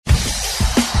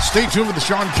Stay tuned with the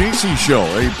Sean Casey Show,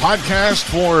 a podcast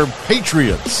for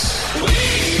patriots.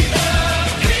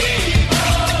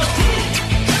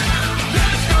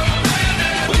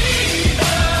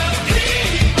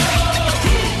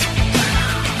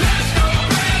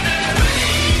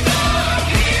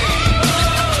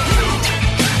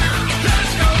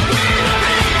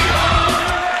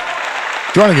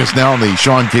 Joining us now on the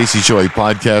Sean Casey Show, a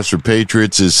podcast for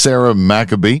patriots, is Sarah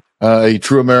McAbee, a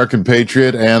true American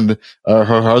patriot, and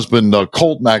her husband,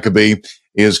 Colt McAbee,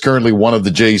 is currently one of the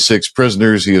J6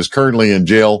 prisoners. He is currently in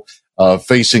jail,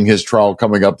 facing his trial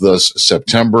coming up this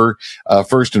September.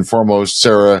 First and foremost,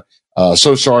 Sarah,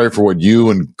 so sorry for what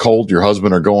you and Colt, your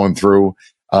husband, are going through.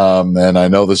 And I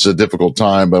know this is a difficult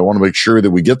time, but I want to make sure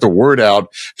that we get the word out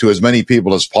to as many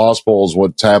people as possible as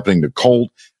what's happening to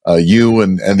Colt. You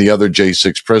and the other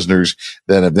J6 prisoners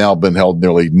that have now been held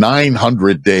nearly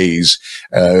 900 days,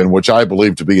 in which I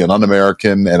believe to be an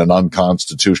un-American and an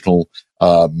unconstitutional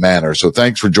manner. So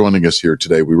thanks for joining us here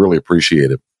today. We really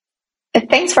appreciate it.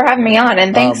 Thanks for having me on,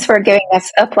 and thanks for giving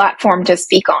us a platform to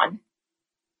speak on.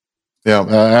 Yeah,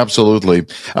 absolutely.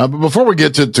 But before we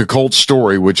get to Colt's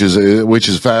story, which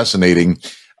is fascinating,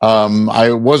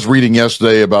 I was reading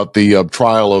yesterday about the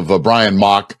trial of Brian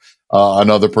Mock,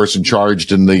 another person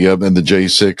charged in the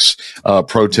J6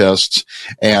 protests,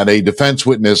 and a defense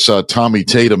witness, Tommy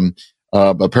Tatum,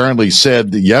 apparently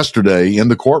said yesterday in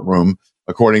the courtroom,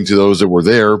 according to those that were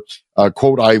there,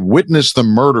 quote, "I witnessed the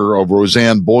murder of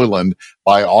Roseanne Boyland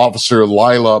by Officer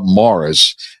Lila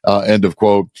Morris," end of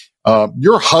quote.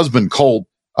 Your husband, Colt,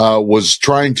 was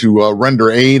trying to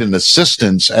render aid and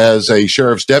assistance as a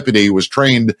sheriff's deputy, was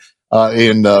trained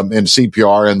in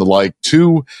CPR and the like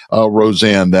to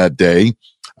Roseanne that day.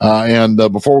 And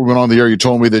before we went on the air, you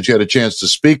told me that you had a chance to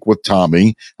speak with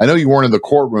Tommy. I know you weren't in the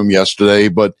courtroom yesterday,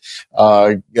 but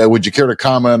would you care to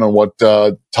comment on what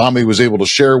Tommy was able to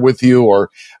share with you? Or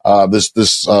this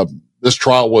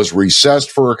trial was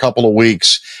recessed for a couple of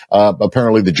weeks.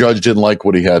 Apparently, the judge didn't like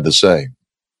what he had to say.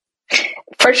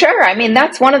 For sure. I mean,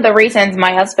 that's one of the reasons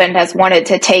my husband has wanted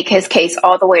to take his case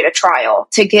all the way to trial,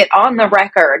 to get on the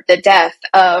record the death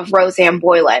of Roseanne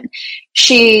Boyland.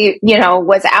 She,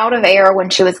 was out of air when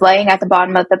she was laying at the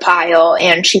bottom of the pile,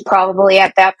 and she probably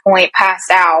at that point passed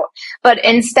out. But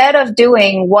instead of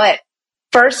doing what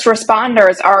first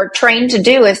responders are trained to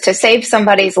do, is to save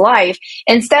somebody's life,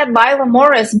 instead Lila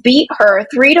Morris beat her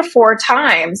 3 to 4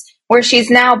 times, where she's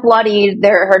now bloodied.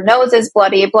 Her nose is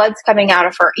bloody, blood's coming out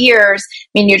of her ears.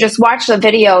 I mean, you just watch the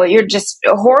video, you're just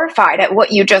horrified at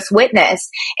what you just witnessed.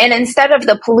 And instead of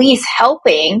the police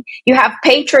helping, you have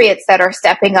patriots that are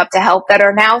stepping up to help that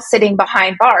are now sitting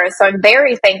behind bars. So I'm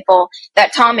very thankful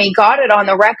that Tommy got it on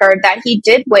the record that he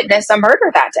did witness a murder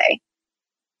that day.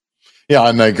 Yeah,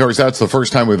 and of course, that's the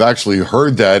first time we've actually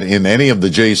heard that in any of the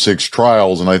J6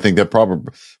 trials, and I think that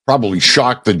probably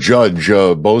shocked the judge,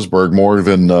 Boasberg, more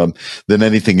than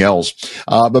anything else.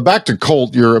 But back to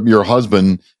Colt, your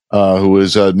husband, who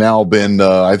has now been,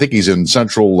 I think he's in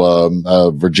Central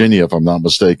Virginia, if I'm not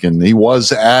mistaken. He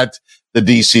was at the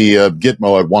DC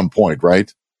Gitmo at one point,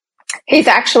 right? He's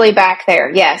actually back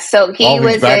there, yes. So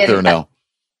he's back there now.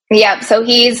 Yep. So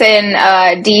he's in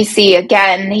DC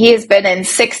again. He has been in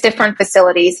 6 different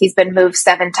facilities. He's been moved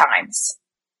 7 times.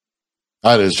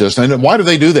 That is just, and why do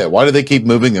they do that? Why do they keep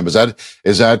moving them? Is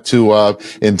that to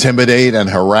intimidate and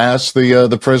harass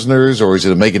the prisoners, or is it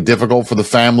to make it difficult for the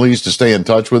families to stay in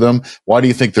touch with them? Why do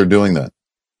you think they're doing that?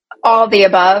 All the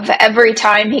above. Every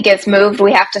time he gets moved,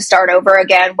 we have to start over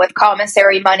again with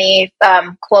commissary money,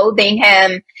 clothing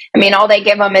him. I mean, all they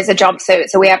give him is a jumpsuit.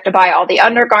 So we have to buy all the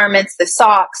undergarments, the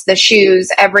socks, the shoes,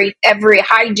 every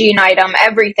hygiene item,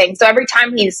 everything. So every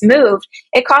time he's moved,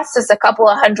 it costs us a couple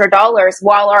of $100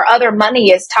 while our other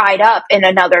money is tied up in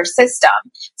another system.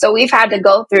 So we've had to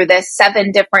go through this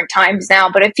 7 different times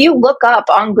now. But if you look up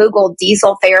on Google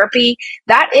diesel therapy,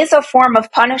 that is a form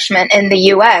of punishment in the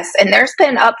U.S. And there's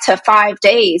been up to 5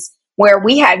 days where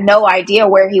we had no idea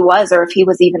where he was or if he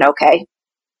was even okay.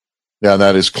 Yeah,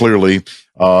 that is clearly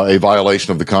a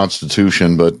violation of the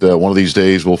Constitution. But one of these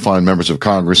days, we'll find members of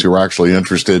Congress who are actually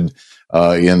interested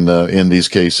in these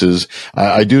cases.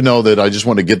 I do know that I just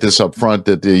want to get this up front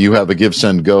that you have a Give,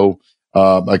 Send, Go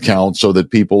account, so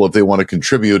that people, if they want to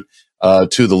contribute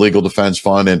to the Legal Defense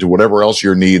Fund and to whatever else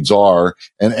your needs are,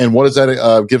 and what is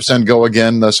that Give, Send, Go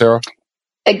again, Sarah?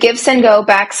 A Give, Send, Go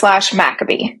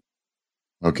 /McAbee.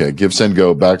 Okay, Give, Send,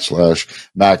 Go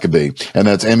 /McAbee. And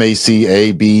that's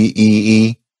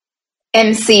MACABEE?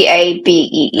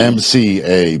 MCABEE.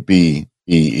 MCABEE.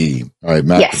 All right,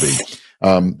 McAbee.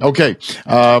 Yes. Okay.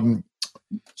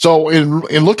 So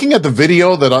in looking at the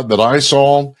video that I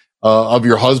saw of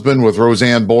your husband with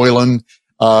Roseanne Boyland,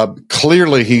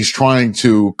 Clearly he's trying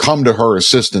to come to her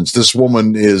assistance. This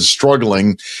woman is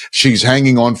struggling. She's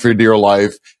hanging on for dear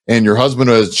life. And your husband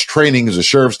was training as a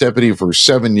sheriff's deputy for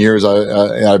 7 years,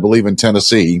 I believe, in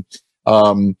Tennessee.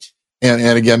 And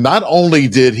again, not only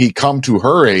did he come to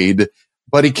her aid,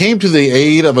 but he came to the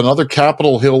aid of another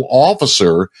Capitol Hill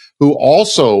officer who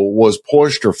also was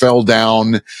pushed or fell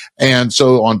down. And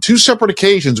so on two separate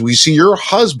occasions, we see your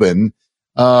husband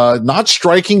not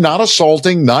striking, not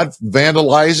assaulting, not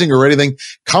vandalizing or anything,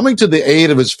 coming to the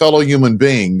aid of his fellow human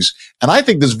beings. And I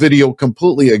think this video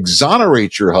completely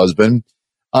exonerates your husband.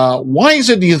 Why is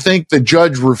it, do you think, the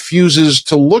judge refuses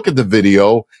to look at the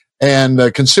video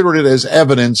and consider it as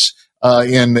evidence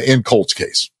in Colt's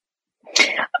case?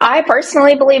 I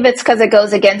personally believe it's because it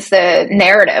goes against the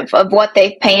narrative of what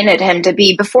they've painted him to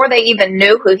be. Before they even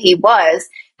knew who he was,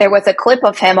 there was a clip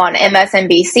of him on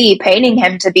MSNBC painting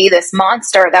him to be this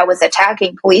monster that was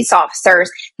attacking police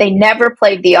officers. They never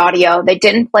played the audio. They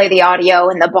didn't play the audio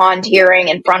in the bond hearing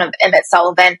in front of Emmett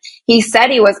Sullivan. He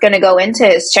said he was going to go into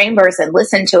his chambers and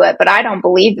listen to it, but I don't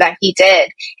believe that he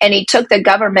did. And he took the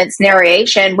government's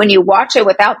narration. When you watch it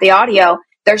without the audio,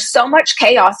 there's so much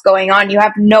chaos going on, you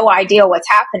have no idea what's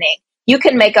happening. You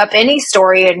can make up any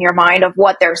story in your mind of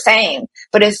what they're saying.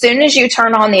 But as soon as you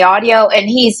turn on the audio and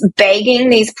he's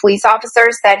begging these police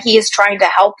officers that he is trying to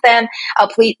help them,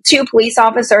 two police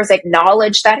officers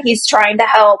acknowledge that he's trying to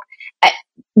help.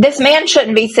 This man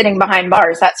shouldn't be sitting behind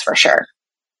bars, that's for sure.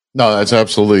 No, that's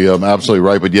absolutely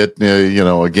right. But yet,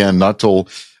 again, not till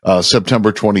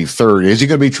September 23rd. Is he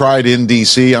going to be tried in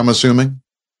D.C., I'm assuming?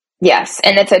 Yes,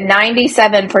 and it's a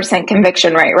 97%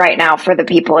 conviction rate right now for the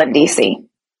people in D.C.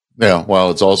 Yeah,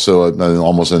 well, it's also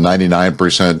almost a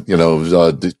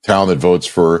 99%, town that votes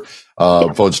for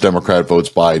votes Democrat, votes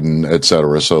Biden, et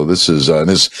cetera. So this is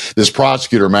this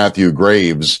prosecutor Matthew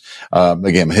Graves.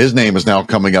 Again, his name is now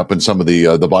coming up in some of the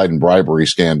Biden bribery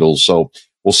scandals. So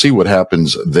we'll see what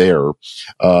happens there.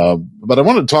 But I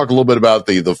want to talk a little bit about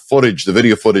the footage, the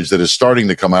video footage that is starting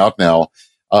to come out now.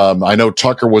 I know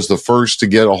Tucker was the first to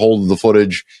get a hold of the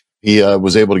footage. He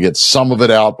was able to get some of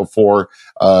it out before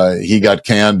he got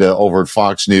canned over at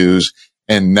Fox News.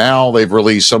 And now they've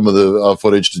released some of the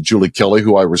footage to Julie Kelly,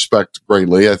 who I respect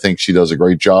greatly. I think she does a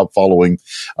great job following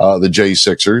the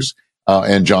J6ers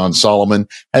and John Solomon.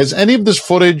 Has any of this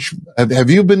footage, have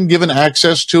you been given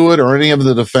access to it, or any of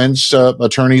the defense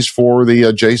attorneys for the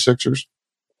J6ers?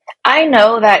 I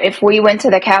know that if we went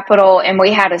to the Capitol and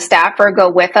we had a staffer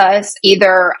go with us,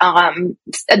 either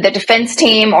the defense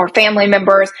team or family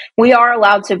members, we are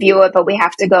allowed to view it, but we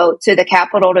have to go to the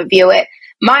Capitol to view it.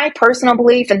 My personal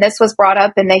belief, and this was brought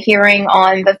up in the hearing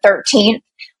on the 13th,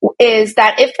 is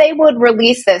that if they would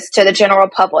release this to the general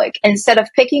public, instead of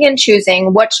picking and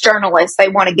choosing which journalists they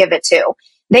want to give it to,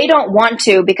 they don't want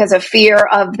to because of fear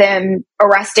of them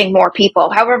arresting more people.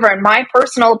 However, in my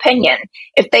personal opinion,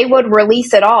 if they would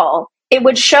release it all, it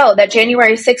would show that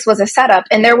January 6th was a setup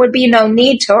and there would be no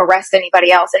need to arrest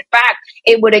anybody else. In fact,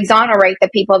 it would exonerate the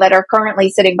people that are currently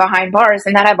sitting behind bars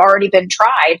and that have already been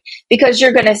tried, because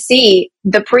you're going to see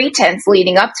the pretense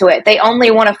leading up to it. They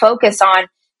only want to focus on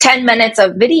 10 minutes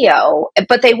of video,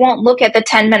 but they won't look at the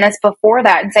 10 minutes before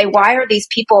that and say, why are these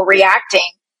people reacting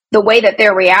the way that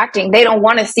they're reacting? They don't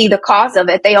want to see the cause of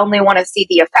it. They only want to see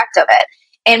the effect of it.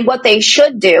 And what they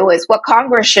should do is, what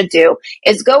Congress should do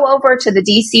is go over to the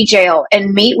DC jail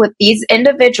and meet with these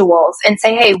individuals and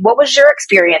say, hey, what was your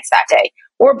experience that day?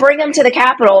 Or bring them to the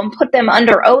Capitol and put them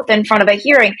under oath in front of a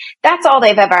hearing. That's all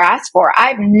they've ever asked for.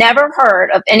 I've never heard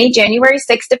of any January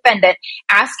 6th defendant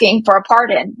asking for a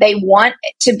pardon. They want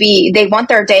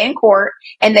their day in court,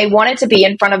 and they want it to be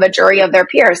in front of a jury of their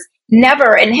peers.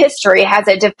 Never in history has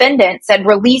a defendant said,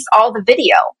 release all the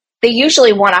video. They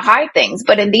usually want to hide things.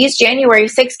 But in these January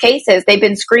 6 cases, they've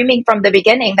been screaming from the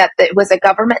beginning that it was a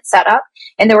government setup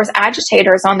and there was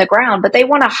agitators on the ground, but they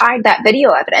want to hide that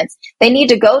video evidence. They need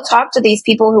to go talk to these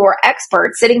people who are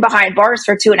experts sitting behind bars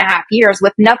for 2.5 years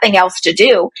with nothing else to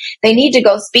do. They need to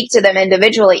go speak to them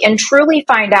individually and truly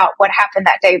find out what happened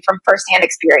that day from firsthand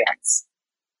experience.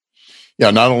 Yeah,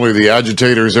 not only the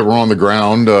agitators that were on the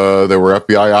ground, there were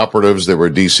FBI operatives, there were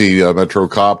DC Metro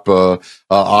Cop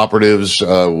operatives.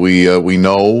 We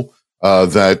know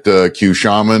that Q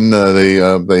Shaman,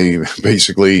 they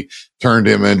basically turned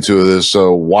him into this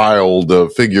wild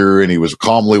figure, and he was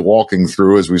calmly walking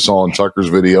through, as we saw in Tucker's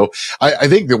video. I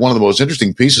think that one of the most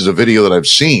interesting pieces of video that I've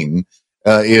seen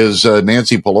is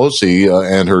Nancy Pelosi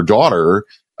and her daughter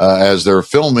as they're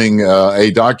filming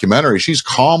a documentary. She's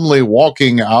calmly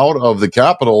walking out of the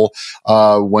Capitol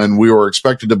when we were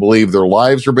expected to believe their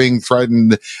lives were being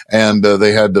threatened and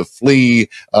they had to flee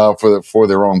for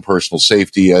their own personal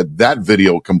safety. That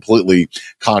video completely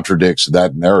contradicts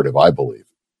that narrative, I believe.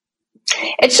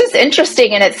 It's just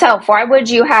interesting in itself. Why would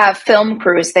you have film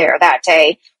crews there that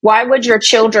day? Why would your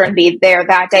children be there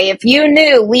that day? If you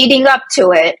knew leading up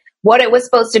to it what it was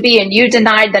supposed to be and you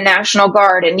denied the National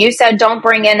Guard and you said don't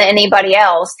bring in anybody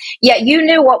else, yet you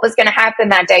knew what was going to happen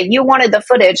that day. You wanted the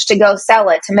footage to go sell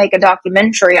it, to make a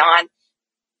documentary on.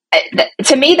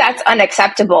 To me, that's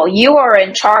unacceptable. You are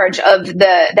in charge of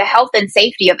the health and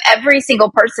safety of every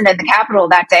single person in the Capitol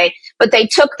that day, but they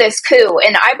took this coup,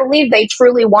 and I believe they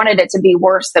truly wanted it to be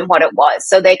worse than what it was,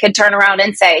 so they could turn around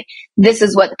and say, this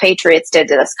is what the Patriots did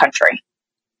to this country.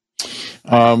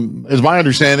 Is my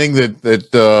understanding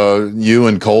that you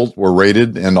and Colt were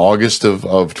raided in August of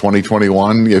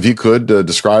 2021? If you could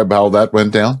describe how that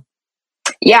went down.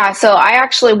 Yeah, so I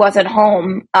actually wasn't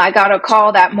home. I got a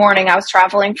call that morning. I was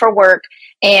traveling for work,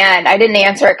 and I didn't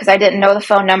answer it because I didn't know the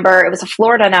phone number. It was a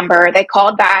Florida number. They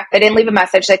called back. They didn't leave a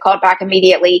message. They called back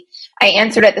immediately. I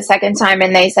answered it the second time,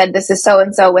 and they said, this is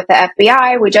so-and-so with the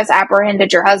FBI. We just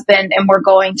apprehended your husband, and we're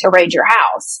going to raid your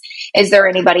house. Is there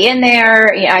anybody in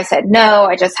there? I said, no,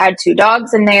 I just had 2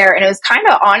 dogs in there. And it was kind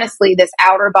of honestly this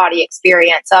outer body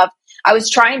experience of I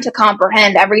was trying to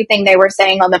comprehend everything they were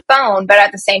saying on the phone, but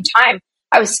at the same time,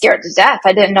 I was scared to death.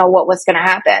 I didn't know what was going to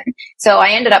happen. So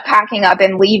I ended up packing up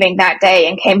and leaving that day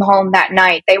and came home that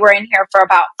night. They were in here for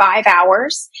about 5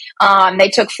 hours. They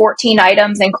took 14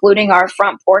 items, including our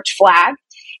front porch flag.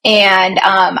 And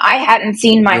I hadn't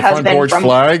seen my husband. Front porch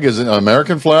flag is it an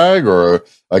American flag or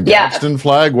a Gadsden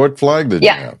flag? What flag did you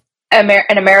have?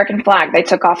 An American flag. They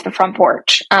took off the front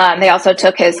porch. They also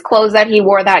took his clothes that he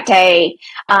wore that day.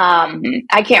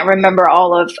 I can't remember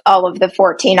all of the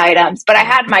 14 items, but I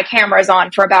had my cameras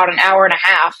on for about an hour and a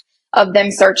half of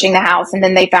them searching the house, and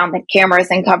then they found the cameras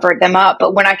and covered them up.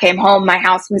 But when I came home, my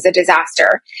house was a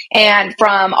disaster. And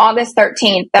from August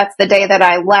 13th, that's the day that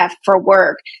I left for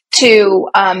work, to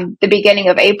the beginning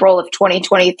of April of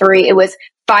 2023, it was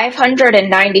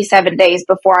 597 days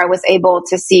before I was able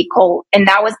to see Colt, and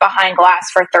that was behind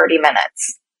glass for 30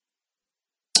 minutes.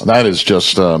 That is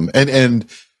just, and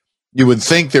you would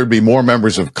think there'd be more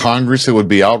members of Congress that would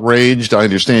be outraged. I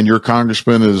understand your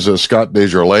congressman is Scott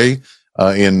DesJarlais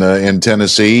in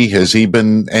Tennessee. Has he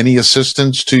been any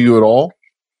assistance to you at all?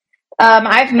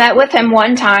 I've met with him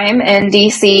one time in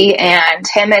DC, and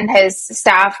him and his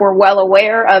staff were well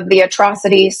aware of the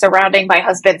atrocities surrounding my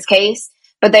husband's case,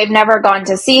 but they've never gone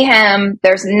to see him.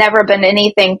 There's never been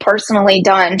anything personally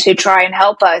done to try and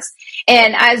help us.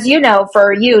 And as you know,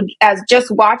 for you, as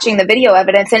just watching the video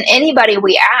evidence, and anybody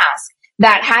we ask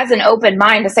that has an open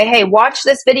mind to say, hey, watch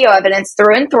this video evidence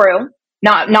through and through,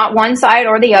 not one side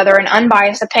or the other, an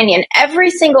unbiased opinion,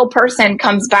 every single person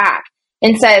comes back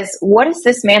and says, what is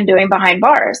this man doing behind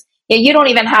bars? You don't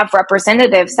even have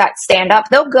representatives that stand up.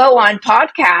 They'll go on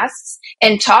podcasts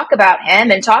and talk about him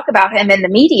in the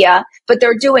media, but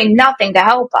they're doing nothing to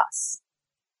help us.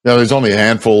 Yeah, there's only a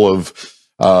handful of,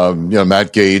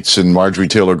 Matt Gaetz and Marjorie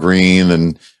Taylor Greene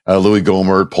and Louis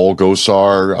Gohmert, Paul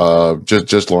Gosar,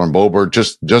 just Lauren Boebert,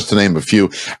 just to name a few.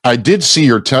 I did see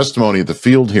your testimony at the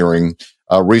field hearing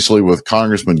recently with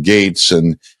Congressman Gaetz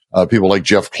and people like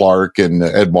Jeff Clark and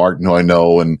Ed Martin, who I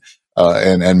know, and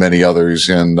many others.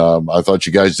 And I thought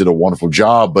you guys did a wonderful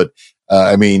job. But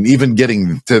even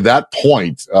getting to that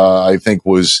point, I think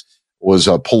was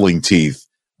pulling teeth.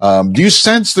 Do you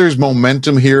sense there's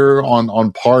momentum here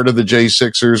on part of the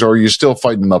J6ers, or are you still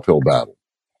fighting an uphill battle?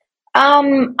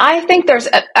 I think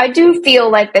I do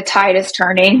feel like the tide is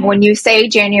turning. When you say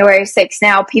January 6th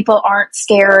now, people aren't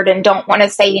scared and don't want to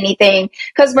say anything.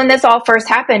 Because when this all first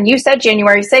happened, you said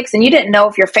January 6th and you didn't know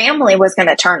if your family was going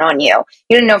to turn on you.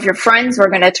 You didn't know if your friends were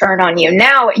going to turn on you.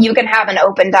 Now you can have an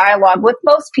open dialogue with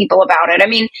most people about it. I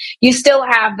mean, you still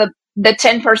have the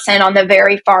 10% on the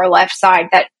very far left side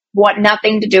that want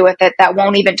nothing to do with it, that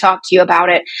won't even talk to you about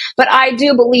it. But I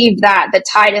do believe that the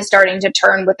tide is starting to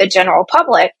turn with the general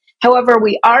public. However,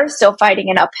 we are still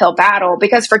fighting an uphill battle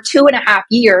because for 2.5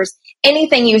 years,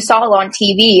 anything you saw on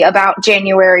TV about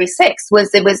January 6th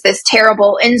was this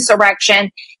terrible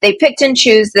insurrection. They picked and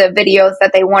chose the videos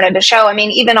that they wanted to show. I mean,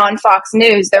 even on Fox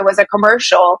News, there was a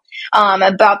commercial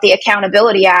about the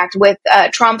Accountability Act with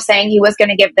Trump saying he was going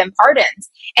to give them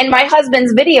pardons. And my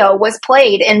husband's video was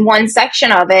played in one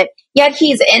section of it, yet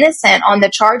he's innocent on the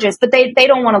charges, but they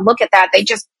don't want to look at that. They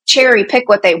just cherry pick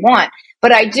what they want.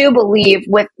 But I do believe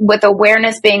with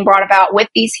awareness being brought about with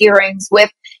these hearings, with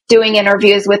doing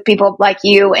interviews with people like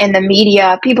you in the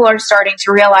media, people are starting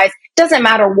to realize it doesn't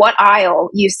matter what aisle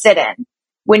you sit in.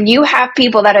 When you have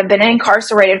people that have been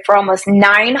incarcerated for almost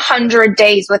 900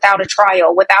 days without a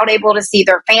trial, without able to see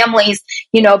their families,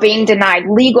 being denied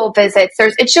legal visits,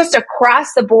 it's just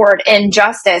across the board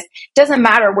injustice. Doesn't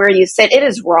matter where you sit. It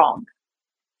is wrong.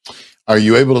 Are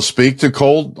you able to speak to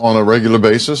Colt on a regular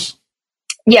basis?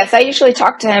 Yes, I usually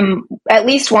talk to him at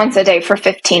least once a day for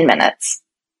 15 minutes.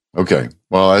 Okay.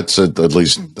 Well, that's at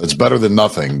least that's better than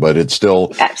nothing, but it's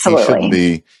still, absolutely. He shouldn't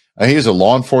be. He's a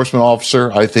law enforcement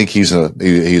officer. I think he's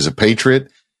a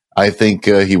patriot. I think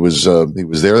he was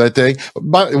there that day.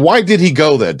 But why did he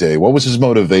go that day? What was his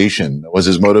motivation? Was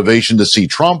his motivation to see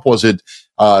Trump? Was it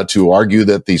to argue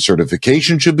that the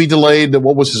certification should be delayed?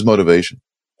 What was his motivation?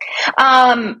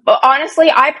 Honestly,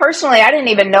 I didn't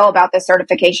even know about the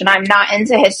certification. I'm not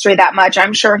into history that much.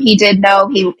 I'm sure he did know.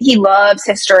 He loves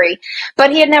history,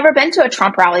 but he had never been to a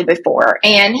Trump rally before.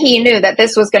 And he knew that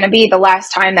this was going to be the last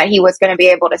time that he was going to be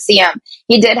able to see him.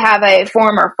 He did have a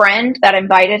former friend that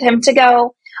invited him to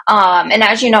go. And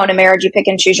as you know, in a marriage, you pick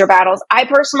and choose your battles. I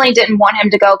personally didn't want him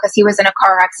to go because he was in a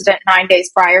car accident 9 days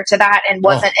prior to that and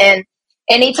wasn't in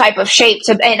any type of shape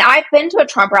and I've been to a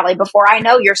Trump rally before. I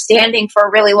know you're standing for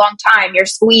a really long time. You're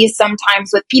squeezed sometimes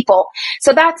with people.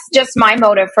 So that's just my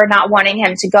motive for not wanting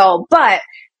him to go. But,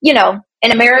 in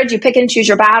a marriage, you pick and choose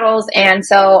your battles. And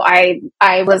so I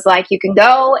was like, you can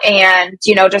go and,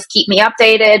 just keep me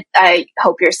updated. I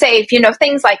hope you're safe,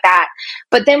 things like that.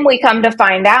 But then we come to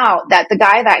find out that the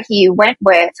guy that he went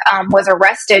with was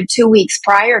arrested 2 weeks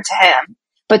prior to him,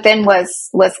 but then was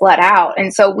let out.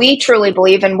 And so we truly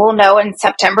believe, and we'll know in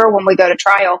September when we go to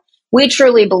trial, we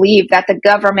truly believe that the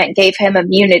government gave him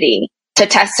immunity to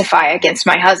testify against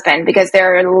my husband, because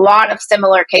there are a lot of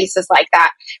similar cases like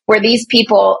that where these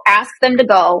people ask them to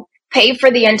go, pay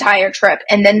for the entire trip,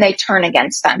 and then they turn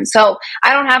against them. So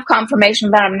I don't have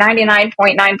confirmation, but I'm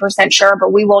 99.9% sure,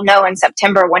 but we will know in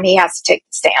September when he has to take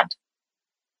the stand.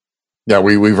 Yeah,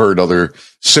 we've heard other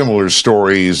similar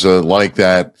stories like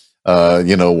that.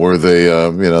 Where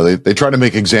they try to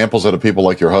make examples out of people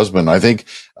like your husband. I think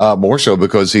more so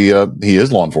because he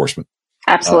is law enforcement.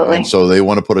 Absolutely. And so they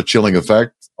want to put a chilling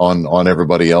effect on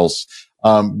everybody else.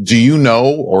 Do you know,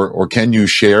 or can you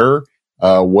share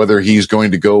whether he's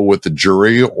going to go with the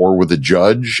jury or with the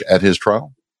judge at his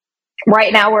trial?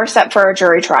 Right now, we're set for a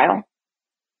jury trial.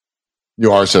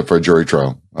 You are set for a jury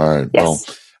trial. All right.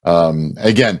 Yes. Well,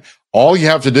 again, all you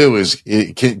have to do is,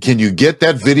 can you get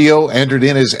that video entered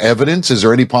in as evidence? Is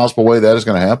there any possible way that is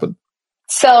going to happen?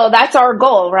 So that's our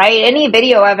goal, right? Any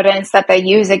video evidence that they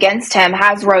use against him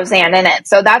has Roseanne in it.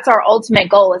 So that's our ultimate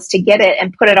goal, is to get it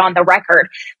and put it on the record.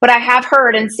 But I have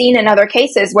heard and seen in other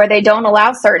cases where they don't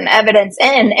allow certain evidence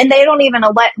in, and they don't even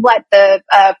let the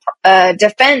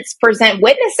defense present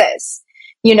witnesses.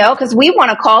 Because we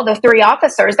want to call the 3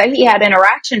 officers that he had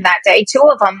interaction that day, 2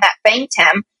 of them that thanked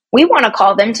him. We want to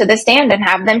call them to the stand and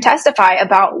have them testify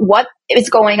about what is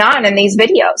going on in these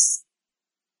videos.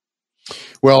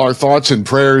 Well, our thoughts and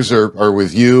prayers are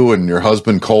with you and your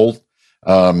husband, Colt.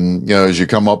 As you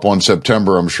come up on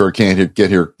September, I'm sure can't get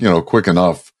here, quick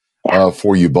enough,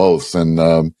 for you both. And,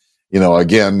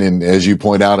 again, and as you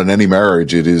point out, in any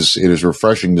marriage, it is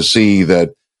refreshing to see that,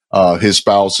 his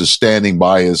spouse is standing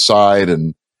by his side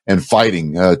and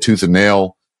fighting, tooth and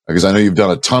nail, because I know you've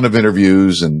done a ton of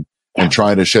interviews and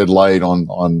trying to shed light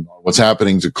on what's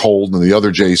happening to Colt and the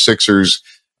other J6ers.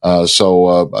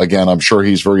 Again, I'm sure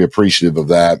he's very appreciative of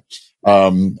that.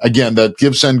 Again, that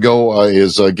Give Send Go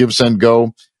is Give Send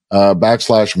Go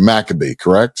 /McAbee,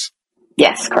 correct?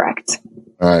 Yes, correct.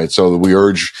 All right. So we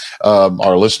urge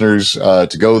our listeners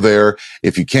to go there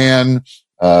if you can,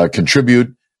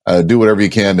 contribute, do whatever you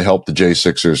can to help the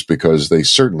J6ers, because they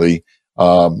certainly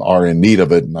are in need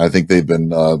of it. And I think they've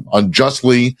been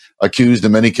unjustly accused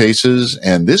in many cases.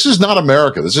 And this is not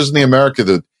America. This isn't the America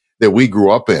that we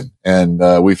grew up in.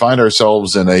 And we find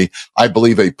ourselves in I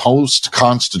believe, a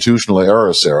post-constitutional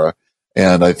era, Sarah.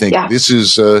 And I think this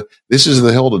is the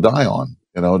hill to die on,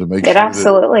 to make sure. It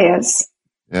absolutely is.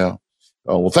 Yeah.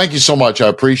 Well, thank you so much. I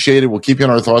appreciate it. We'll keep you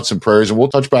in our thoughts and prayers, and we'll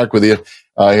touch back with you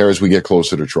here as we get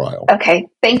closer to trial. Okay.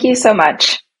 Thank you so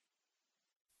much.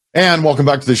 And welcome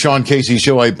back to the Sean Casey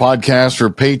Show, a podcast for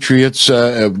patriots.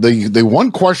 The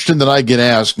one question that I get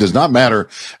asked does not matter,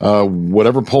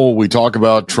 whatever poll we talk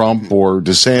about, Trump or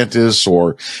DeSantis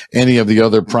or any of the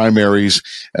other primaries,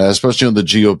 especially on the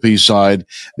GOP side.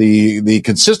 The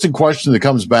consistent question that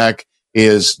comes back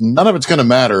is none of it's going to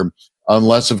matter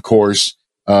unless, of course,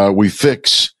 we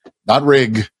fix, not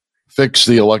rig, fix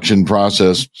the election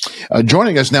process.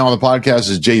 Joining us now on the podcast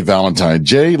is Jay Valentine.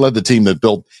 Jay led the team that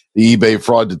built the eBay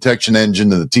fraud detection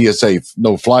engine, and the TSA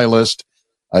no-fly list.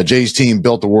 Jay's team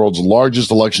built the world's largest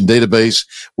election database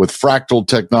with fractal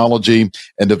technology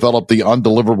and developed the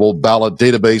undeliverable ballot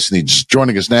database. And he's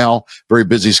joining us now. Very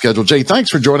busy schedule. Jay, thanks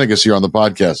for joining us here on the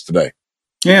podcast today.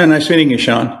 Yeah, nice meeting you,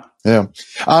 Sean. Yeah.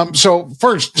 So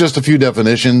first, just a few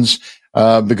definitions,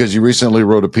 because you recently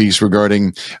wrote a piece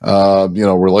regarding,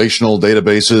 relational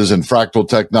databases and fractal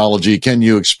technology. Can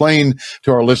you explain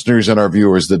to our listeners and our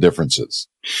viewers the differences?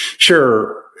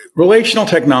 Sure. Relational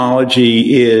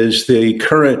technology is the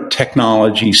current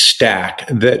technology stack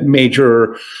that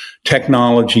major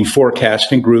technology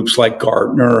forecasting groups like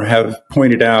Gartner have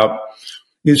pointed out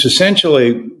is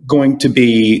essentially going to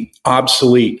be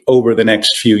obsolete over the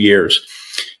next few years.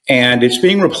 And it's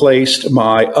being replaced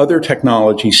by other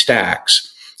technology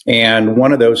stacks. And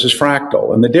one of those is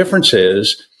fractal. And the difference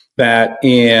is that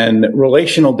in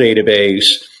relational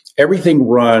database, everything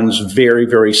runs very,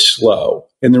 very slow.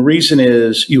 And the reason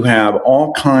is you have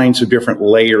all kinds of different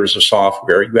layers of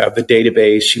software. You have the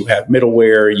database, you have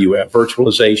middleware, you have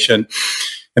virtualization.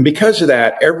 And because of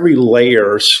that, every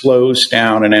layer slows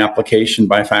down an application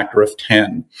by a factor of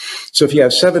 10. So if you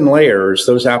have 7 layers,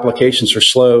 those applications are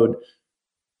slowed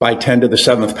by 10 to the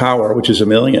 7th power, which is a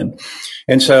million.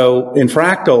 And so in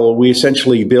Fractal, we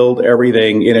essentially build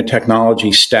everything in a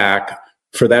technology stack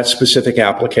for that specific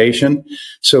application.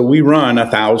 So we run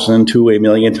 1,000 to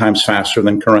 1,000,000 times faster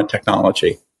than current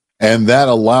technology. And that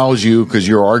allows you, because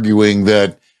you're arguing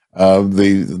that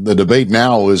the debate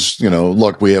now is,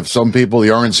 look, we have some people, the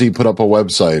RNC put up a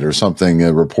website or something,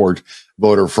 report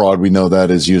voter fraud. We know that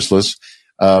is useless.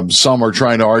 Some are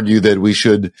trying to argue that we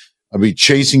should be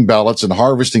chasing ballots and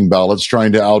harvesting ballots,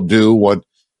 trying to outdo what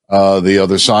the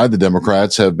other side, the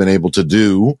Democrats, have been able to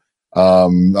do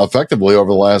effectively over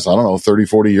the last, 30,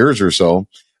 40 years or so.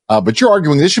 But you're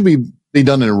arguing this should be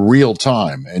done in real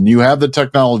time, and you have the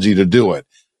technology to do it.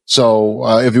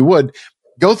 So if you would,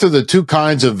 go through the two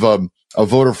kinds of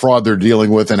voter fraud they're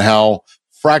dealing with and how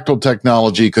fractal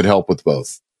technology could help with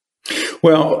both.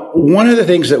 Well, one of the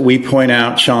things that we point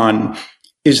out, Sean,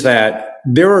 is that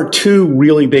there are 2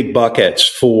 really big buckets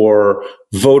for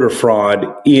voter fraud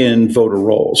in voter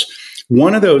rolls.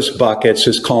 One of those buckets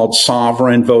is called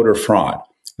sovereign voter fraud.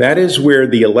 That is where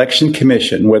the election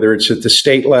commission, whether it's at the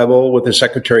state level with the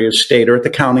Secretary of State or at the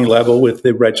county level with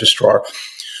the registrar,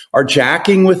 are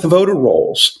jacking with the voter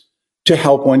rolls to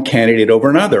help one candidate over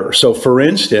another. So, for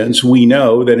instance, we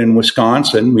know that in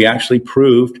Wisconsin, we actually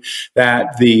proved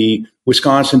that the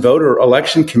Wisconsin Voter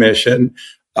Election Commission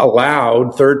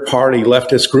allowed third-party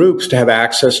leftist groups to have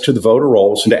access to the voter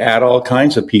rolls and to add all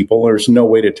kinds of people. There's no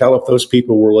way to tell if those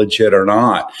people were legit or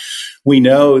not. We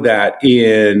know that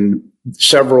in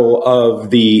several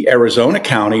of the Arizona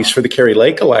counties for the Kerry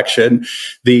Lake election,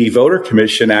 the voter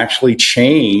commission actually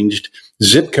changed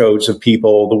zip codes of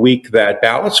people the week that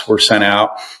ballots were sent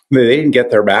out. They didn't get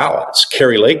their ballots.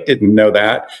 Kerry Lake didn't know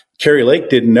that. Kerry Lake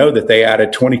didn't know that they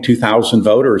added 22,000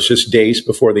 voters just days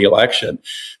before the election.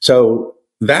 So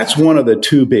that's one of the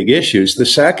 2 big issues. The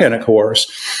second, of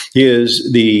course,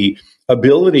 is the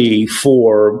ability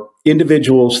for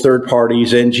individuals, third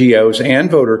parties, NGOs, and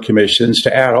voter commissions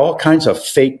to add all kinds of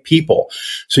fake people.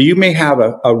 So you may have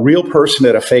a real person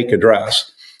at a fake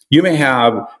address. You may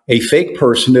have a fake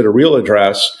person at a real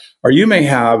address, or you may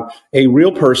have a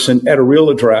real person at a real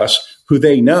address who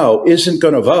they know isn't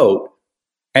going to vote.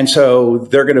 And so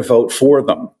they're going to vote for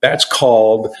them. That's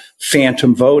called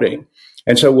phantom voting.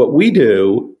 And so what we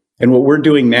do, and what we're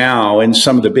doing now in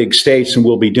some of the big states, and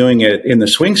we'll be doing it in the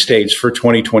swing states for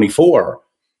 2024,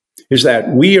 is that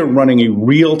we are running a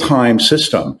real-time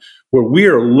system where we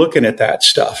are looking at that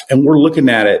stuff, and we're looking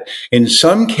at it in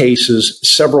some cases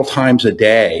several times a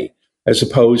day, as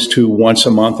opposed to once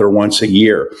a month or once a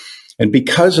year. And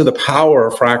because of the power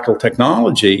of fractal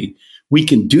technology, we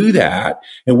can do that,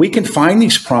 and we can find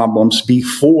these problems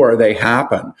before they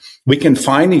happen. We can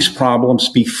find these problems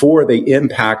before they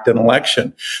impact an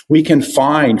election. We can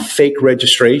find fake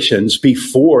registrations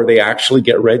before they actually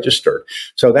get registered.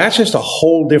 So that's just a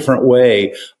whole different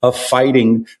way of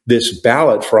fighting this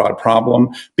ballot fraud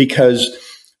problem, because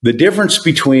the difference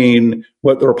between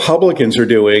what the Republicans are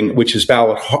doing, which is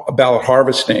ballot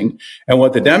harvesting, and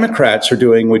what the Democrats are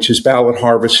doing, which is ballot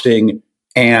harvesting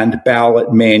and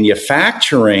ballot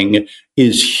manufacturing,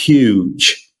 is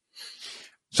huge.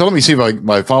 So let me see if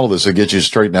I follow this and get you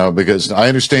straight now, because I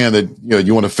understand that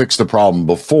you want to fix the problem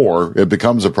before it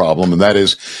becomes a problem, and that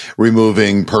is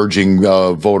purging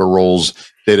voter rolls,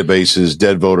 databases,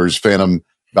 dead voters, phantom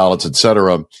ballots,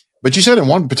 etc. But you said in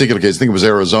one particular case, I think it was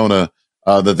Arizona,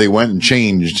 that they went and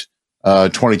changed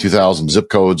 22,000 zip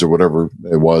codes or whatever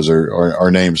it was,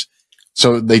 or names.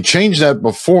 So they change that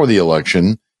before the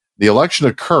election. The election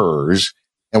occurs.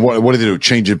 And what do they do?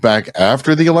 Change it back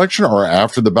after the election or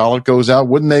after the ballot goes out?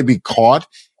 Wouldn't they be caught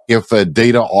if a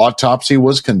data autopsy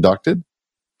was conducted?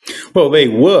 Well, they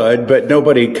would, but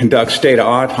nobody conducts data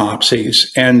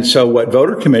autopsies. And so what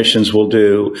voter commissions will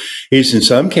do is, in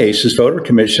some cases, voter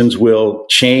commissions will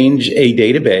change a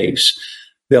database.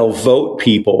 They'll vote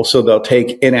people. So they'll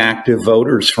take inactive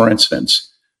voters, for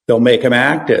instance. They'll make them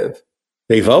active.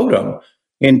 They vote them.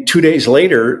 And 2 days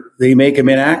later, they make them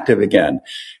inactive again.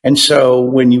 And so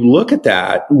when you look at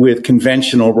that with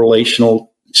conventional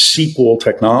relational SQL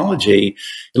technology,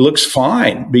 it looks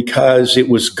fine because it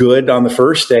was good on the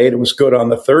first day and it was good on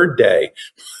the third day.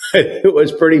 It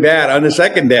was pretty bad on the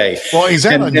second day. Well, is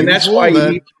that unusual? And that's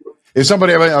why if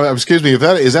somebody, excuse me,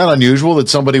 is that unusual that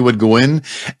somebody would go in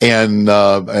and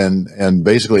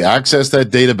basically access that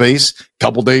database a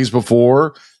couple days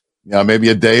before, maybe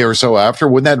a day or so after?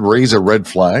 Wouldn't that raise a red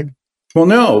flag? Well,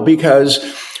 no, because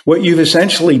what you've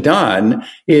essentially done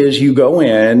is you go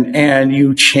in and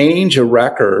you change a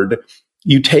record,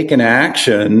 you take an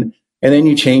action, and then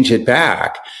you change it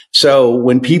back. So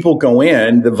when people go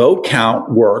in, the vote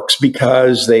count works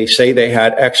because they say they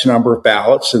had X number of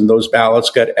ballots and those ballots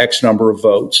got X number of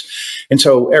votes. And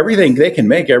so they can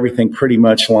make everything pretty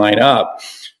much line up.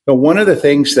 But one of the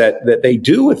things that they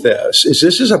do with this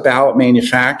is a ballot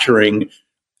manufacturing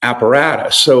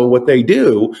apparatus. So what they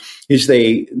do is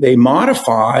they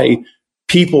modify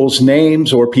people's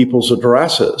names or people's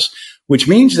addresses, which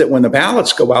means that when the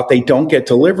ballots go out, they don't get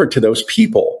delivered to those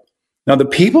people. Now, the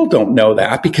people don't know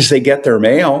that because they get their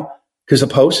mail because the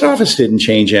post office didn't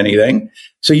change anything.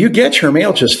 So you get your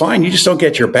mail just fine. You just don't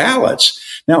get your ballots.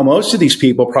 Now, most of these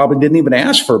people probably didn't even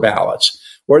ask for ballots,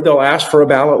 or they'll ask for a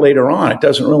ballot later on. It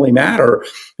doesn't really matter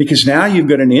because now you've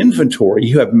got an inventory.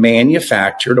 You have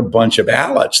manufactured a bunch of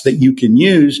ballots that you can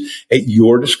use at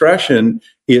your discretion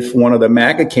if one of the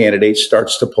MAGA candidates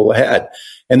starts to pull ahead.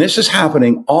 And this is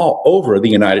happening all over the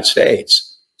United States.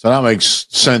 So that makes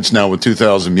sense now with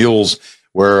 2,000 mules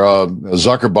where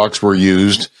Zuckerbucks were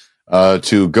used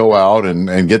to go out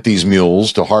and get these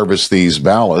mules to harvest these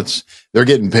ballots. They're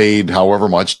getting paid however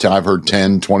much. I've heard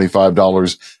 $10,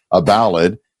 $25 a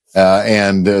ballot.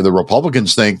 And the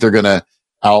Republicans think they're going to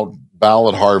out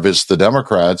ballot harvest the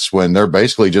Democrats when they're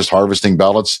basically just harvesting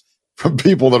ballots from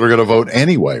people that are going to vote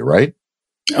anyway, right?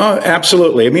 Oh,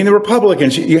 absolutely. I mean, the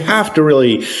Republicans, you have to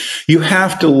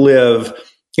live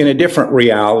in a different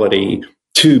reality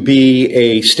to be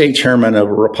a state chairman of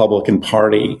a Republican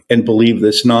Party and believe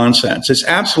this nonsense. It's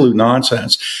absolute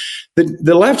nonsense.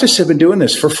 The leftists have been doing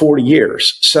this for 40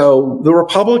 years. So the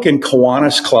Republican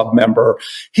Kiwanis Club member,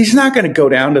 he's not going to go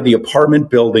down to the apartment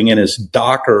building in his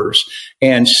Dockers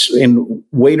and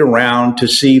wait around to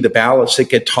see the ballots that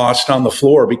get tossed on the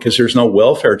floor because there's no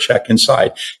welfare check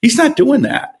inside. He's not doing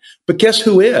that. But guess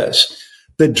who is?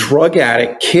 The drug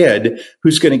addict kid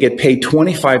who's going to get paid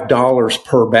 $25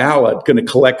 per ballot, going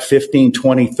to collect 15,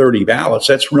 20, 30 ballots.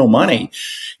 That's real money.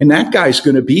 And that guy's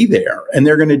going to be there. And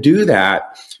they're going to do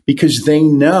that because they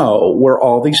know where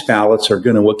all these ballots are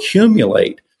going to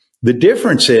accumulate. The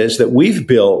difference is that we've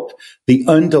built the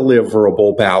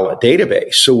undeliverable ballot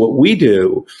database. So what we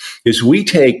do is we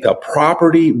take the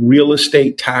property, real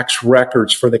estate tax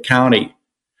records for the county.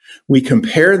 We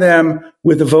compare them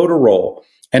with the voter roll.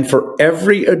 And for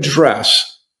every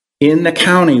address in the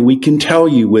county, we can tell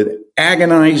you with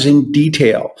agonizing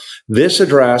detail, this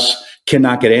address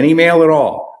cannot get any mail at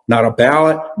all. Not a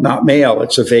ballot, not mail.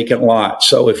 It's a vacant lot.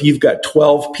 So if you've got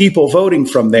 12 people voting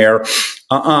from there,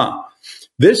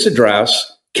 this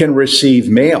address can receive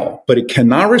mail, but it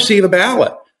cannot receive a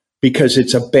ballot because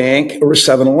it's a bank or a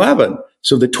 7-Eleven.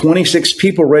 So the 26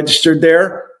 people registered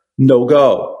there, no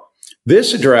go.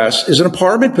 This address is an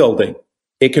apartment building.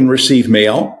 It can receive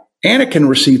mail and it can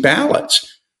receive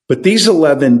ballots. But these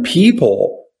 11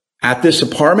 people at this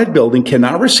apartment building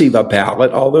cannot receive a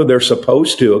ballot, although they're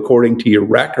supposed to, according to your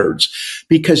records,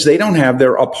 because they don't have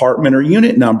their apartment or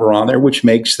unit number on there, which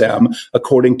makes them,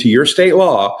 according to your state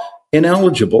law,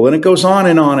 ineligible. And it goes on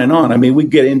and on and on. I mean, we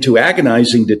get into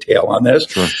agonizing detail on this,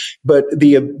 sure. But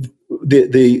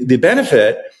the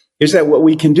benefit is that what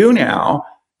we can do now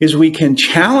is we can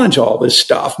challenge all this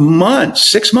stuff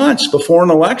 6 months before an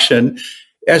election,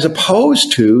 as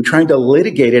opposed to trying to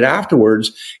litigate it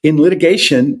afterwards in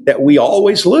litigation that we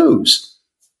always lose.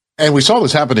 And we saw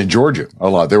this happen in Georgia a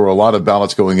lot. There were a lot of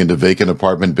ballots going into vacant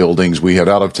apartment buildings. We had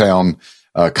out-of-town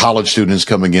college students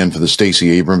coming in for the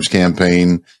Stacey Abrams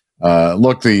campaign.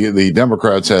 Look, the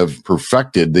Democrats have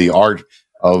perfected the art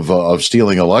of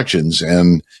stealing elections,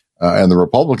 and the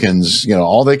Republicans,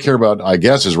 all they care about, I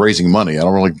guess, is raising money.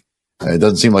 It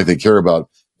doesn't seem like they care about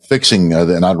fixing,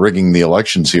 not rigging the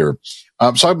elections here.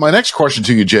 So my next question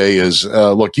to you, Jay, is,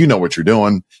 look, you know what you're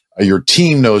doing. Your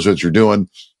team knows what you're doing.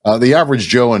 The average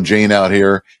Joe and Jane out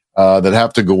here, that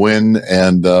have to go in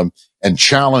and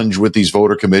challenge with these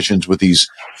voter commissions, with these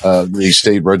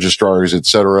state registrars, et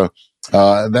cetera.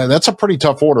 That's a pretty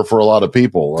tough order for a lot of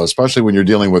people, especially when you're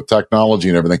dealing with technology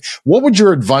and everything. What would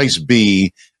your advice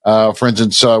be? For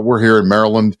instance, we're here in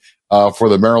Maryland, for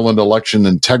the Maryland Election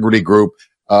Integrity Group.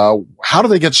 How do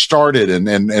they get started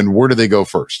and where do they go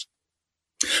first?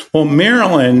 Well,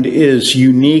 Maryland is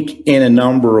unique in a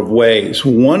number of ways.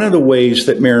 One of the ways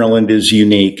that Maryland is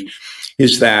unique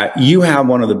is that you have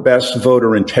one of the best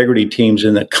voter integrity teams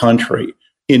in the country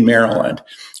in Maryland.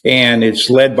 And it's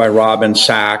led by Robin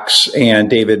Sachs and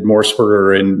David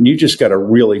Morsberger. And you just got a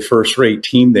really first-rate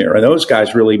team there. And those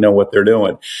guys really know what they're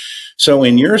doing. So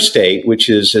in your state,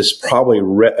 which is as probably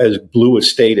as blue a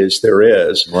state as there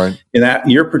is, right, in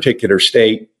your particular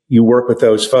state, you work with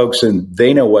those folks and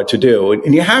they know what to do.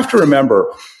 And you have to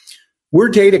remember, we're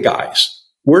data guys.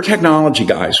 We're technology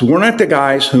guys. We're not the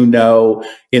guys who know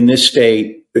in this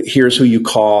state, here's who you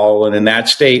call. And in that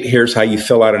state, here's how you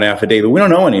fill out an affidavit. We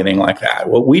don't know anything like that.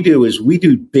 What we do is we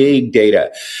do big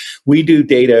data. We do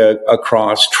data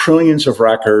across trillions of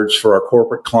records for our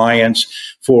corporate clients,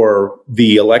 for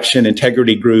the election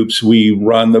integrity groups. We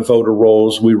run the voter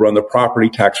rolls. We run the property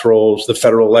tax rolls, the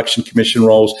Federal Election Commission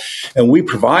rolls, and we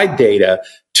provide data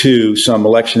to some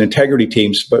election integrity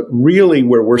teams. But really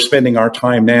where we're spending our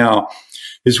time now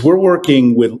is we're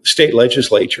working with state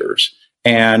legislatures,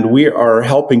 and we are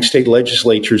helping state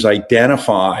legislatures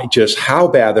identify just how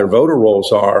bad their voter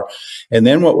rolls are. And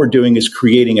then what we're doing is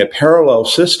creating a parallel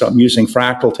system using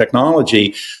fractal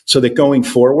technology so that going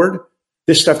forward,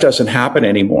 this stuff doesn't happen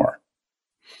anymore.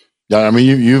 Yeah, I mean,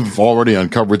 you've already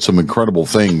uncovered some incredible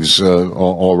things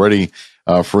already.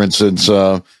 For instance,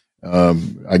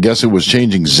 I guess it was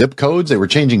changing zip codes. They were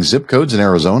changing zip codes in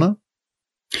Arizona.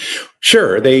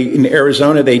 Sure. In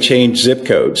Arizona, they changed zip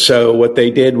codes. So what they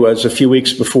did was a few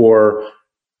weeks before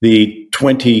the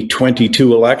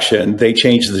 2022 election, they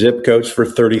changed the zip codes for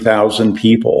 30,000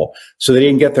 people. So they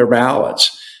didn't get their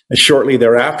ballots. And shortly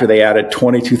thereafter, they added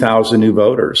 22,000 new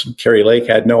voters. Kerry Lake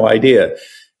had no idea.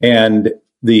 And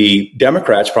the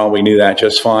Democrats probably knew that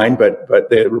just fine, but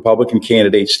the Republican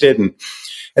candidates didn't.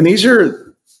 And these are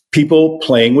people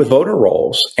playing with voter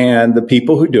rolls, and the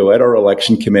people who do it are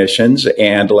election commissions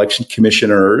and election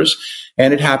commissioners.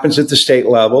 And it happens at the state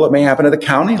level. It may happen at the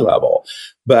county level,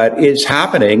 but it's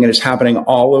happening, and it's happening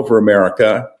all over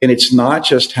America. And it's not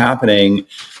just happening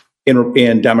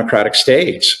in Democratic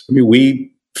states. I mean,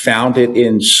 we found it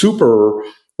in super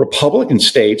Republican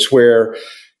states where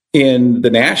in the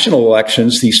national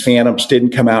elections, these phantoms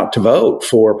didn't come out to vote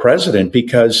for president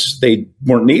because they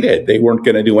weren't needed. They weren't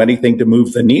going to do anything to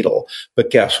move the needle.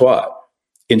 But guess what?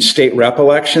 In state rep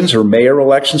elections or mayor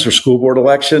elections or school board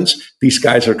elections, these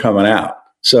guys are coming out.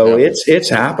 So yeah, it's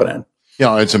happening.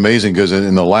 Yeah, it's amazing because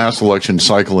in the last election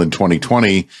cycle in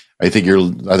 2020, I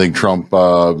think Trump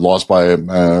lost by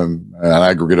an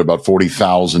aggregate of about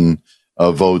 40,000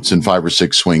 votes in 5 or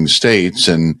 6 swing states,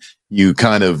 and you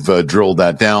kind of drilled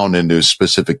that down into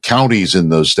specific counties in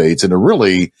those states, and it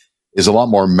really is a lot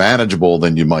more manageable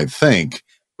than you might think.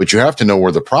 But you have to know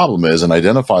where the problem is and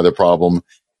identify the problem.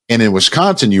 And in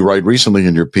Wisconsin, you write recently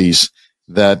in your piece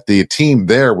that the team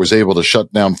there was able to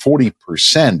shut down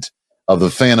 40% of the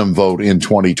phantom vote in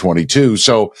 2022.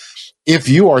 So if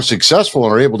you are successful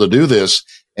and are able to do this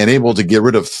and able to get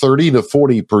rid of 30 to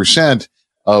 40%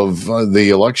 of the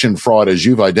election fraud as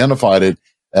you've identified it,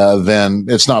 then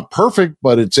it's not perfect,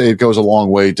 but it goes a long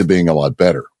way to being a lot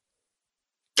better.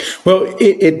 Well,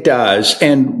 it does.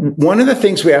 And one of the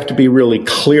things we have to be really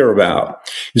clear about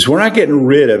is we're not getting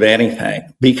rid of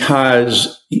anything,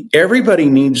 because everybody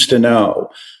needs to know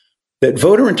that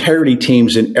voter integrity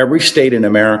teams in every state in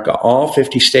America, all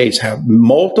 50 states, have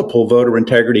multiple voter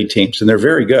integrity teams, and they're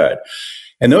very good.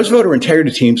 And those voter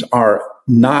integrity teams are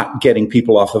not getting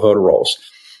people off the voter rolls.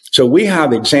 So we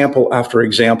have example after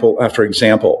example after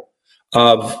example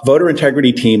of voter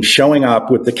integrity teams showing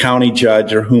up with the county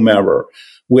judge or whomever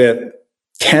with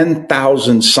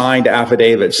 10,000 signed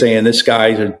affidavits saying this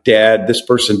guy's dead, this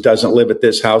person doesn't live at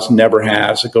this house, never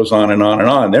has. It goes on and on and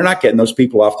on. They're not getting those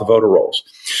people off the voter rolls.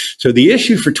 So the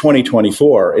issue for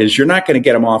 2024 is you're not going to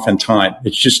get them off in time.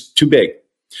 It's just too big.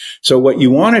 So what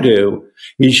you want to do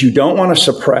is you don't want to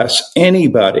suppress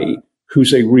anybody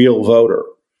who's a real voter.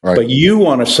 Right. But you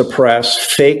want to suppress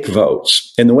fake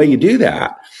votes. And the way you do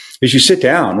that is you sit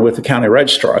down with the county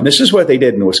registrar. And this is what they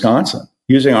did in Wisconsin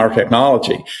using our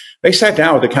technology. They sat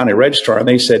down with the county registrar and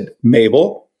they said,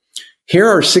 Mabel, here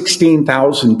are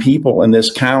 16,000 people in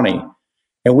this county,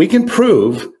 and we can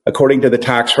prove, according to the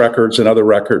tax records and other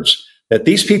records, that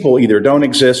these people either don't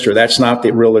exist or that's not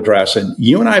the real address. And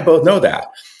you and I both know that.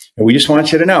 And we just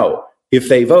want you to know, if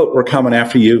they vote, we're coming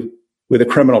after you with a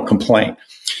criminal complaint.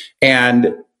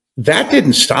 And that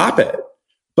didn't stop it,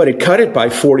 but it cut it by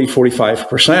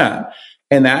 45%.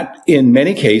 And that, in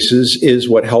many cases, is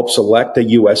what helps elect a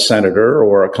U.S. senator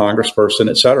or a congressperson,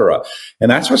 et cetera.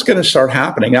 And that's what's going to start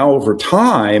happening. Now, over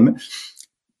time,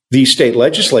 these state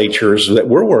legislatures that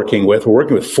we're working with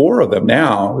 4 of them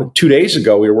now. 2 days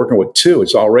ago, we were working with 2.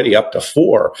 It's already up to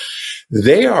 4.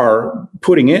 They are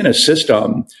putting in a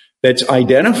system that's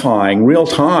identifying real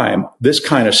time this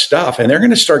kind of stuff, and they're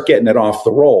going to start getting it off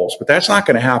the rolls. But that's not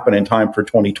going to happen in time for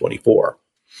 2024.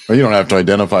 Well, you don't have to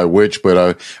identify which,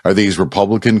 but are these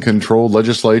Republican-controlled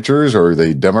legislatures, or are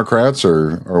they Democrats,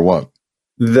 or what?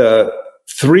 The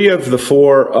 3 of the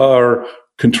 4 are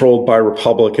controlled by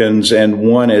Republicans, and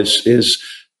 1 is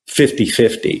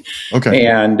 50-50. Okay.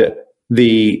 And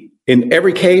in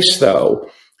every case, though,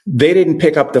 they didn't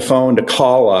pick up the phone to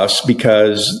call us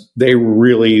because they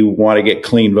really want to get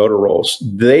clean voter rolls.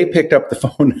 They picked up the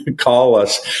phone to call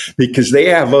us because they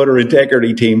have voter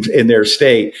integrity teams in their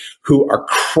state who are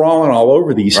crawling all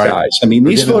over these guys. I mean,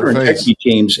 these voter integrity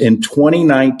teams in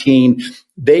 2019,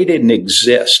 they didn't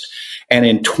exist. And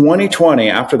in 2020,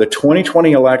 after the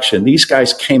 2020 election, these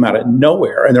guys came out of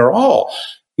nowhere, and they're all,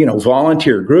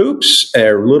 volunteer groups.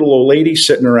 They're little old ladies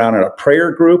sitting around in a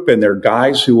prayer group, and they're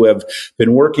guys who have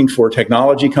been working for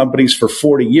technology companies for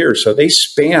 40 years. So they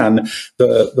span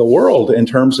the world in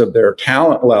terms of their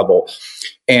talent level.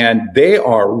 And they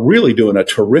are really doing a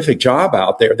terrific job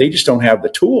out there. They just don't have the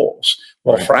tools.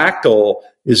 Well, right. Fractal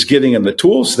is giving them the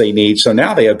tools they need. So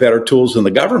now they have better tools than the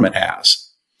government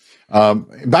has.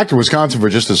 Back to Wisconsin for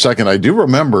just a second. I do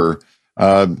remember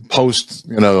post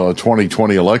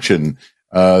 2020 election,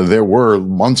 there were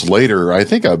months later, I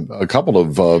think a couple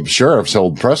of sheriffs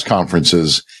held press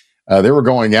conferences. They were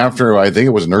going after, I think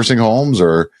it was nursing homes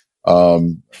or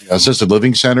assisted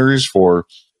living centers for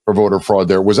voter fraud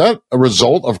there. Was that a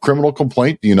result of criminal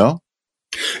complaint? Do you know?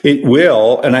 It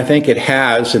will, and I think it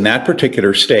has in that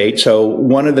particular state. So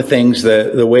one of the things,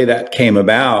 the way that came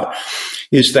about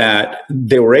is that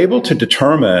they were able to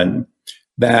determine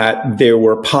that there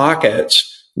were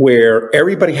pockets where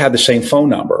everybody had the same phone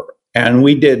number. And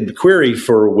we did the query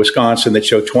for Wisconsin that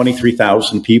showed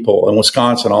 23,000 people in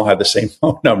Wisconsin all had the same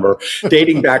phone number,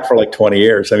 dating back for like 20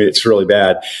 years. I mean, it's really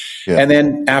bad. Yeah. And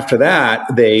then after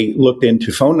that, they looked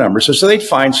into phone numbers. So they'd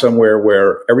find somewhere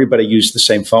where everybody used the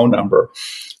same phone number.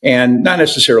 And not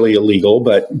necessarily illegal,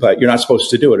 but you're not supposed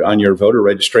to do it on your voter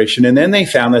registration. And then they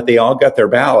found that they all got their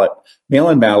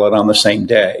mail-in ballot on the same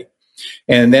day.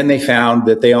 And then they found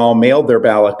that they all mailed their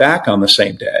ballot back on the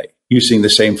same day using the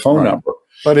same phone number.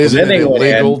 But is it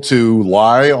illegal to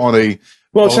lie on a...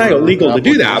 Well, it's not illegal to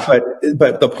do that,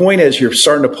 but the point is you're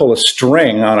starting to pull a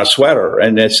string on a sweater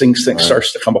and as things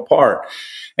starts to come apart.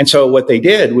 And so what they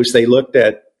did was they looked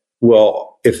at,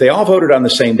 well, if they all voted on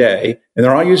the same day and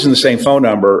they're all using the same phone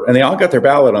number and they all got their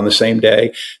ballot on the same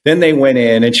day, then they went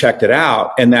in and checked it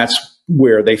out. And that's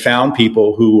where they found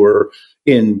people who were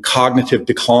in cognitive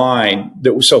decline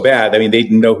that was so bad. I mean, they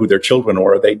didn't know who their children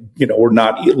were. They, were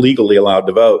not legally allowed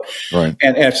to vote. Right.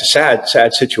 And it's a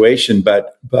sad situation.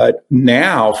 But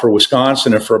now for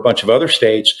Wisconsin and for a bunch of other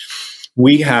states,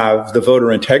 we have the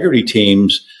voter integrity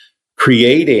teams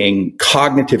creating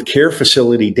cognitive care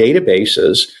facility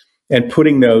databases and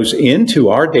putting those into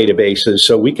our databases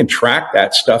so we can track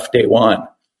that stuff day one.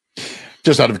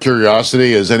 Just out of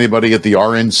curiosity, has anybody at the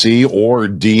RNC or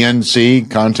DNC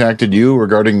contacted you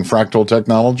regarding fractal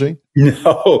technology?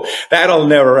 No, that'll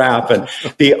never happen.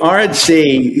 The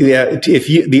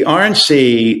RNC, the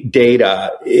RNC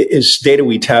data is data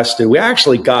we tested. We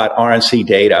actually got RNC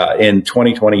data in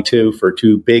 2022 for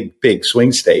 2 big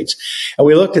swing states, and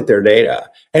we looked at their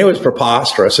data, and it was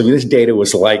preposterous. I mean, this data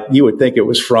was like you would think it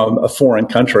was from a foreign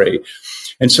country.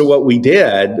 And so what we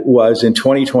did was in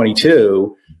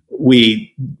 2022.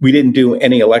 We didn't do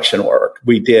any election work.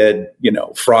 We did,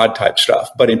 fraud type stuff.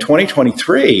 But in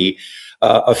 2023,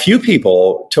 a few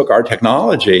people took our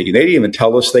technology. They didn't even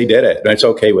tell us they did it. And it's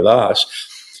okay with us.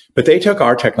 But they took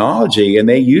our technology and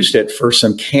they used it for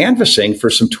some canvassing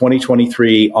for some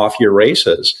 2023 off-year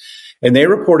races. And they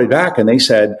reported back and they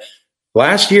said,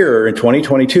 last year in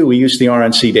 2022, we used the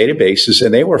RNC databases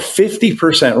and they were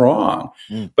 50% wrong.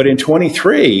 But in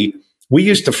 23, we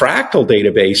used the fractal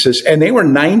databases and they were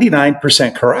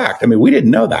 99% correct. I mean, we didn't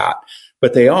know that,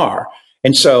 but they are.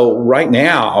 And so right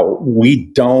now we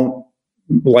don't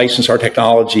license our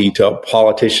technology to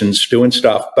politicians doing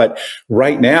stuff. But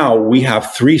right now, we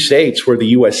have 3 states where the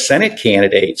U.S. Senate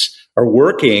candidates are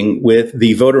working with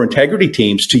the voter integrity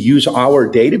teams to use our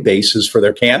databases for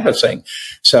their canvassing.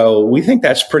 So we think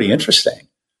that's pretty interesting.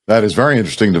 That is very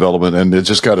interesting development, and it's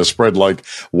just got to spread like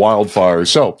wildfire.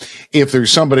 So if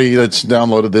there's somebody that's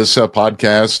downloaded this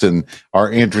podcast and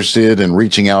are interested in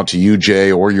reaching out to you,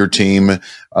 Jay, or your team,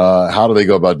 how do they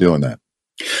go about doing that?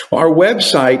 Well, our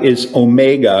website is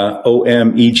Omega,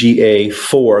 OMEGA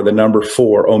 4, the number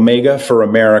 4,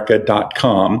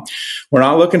 omegaforamerica.com. We're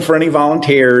not looking for any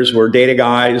volunteers. We're data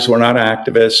guys. We're not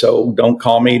activists. So don't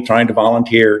call me trying to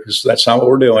volunteer, because that's not what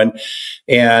we're doing.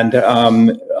 And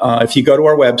if you go to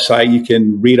our website, you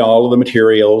can read all of the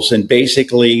materials. And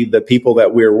basically, the people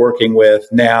that we're working with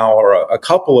now are a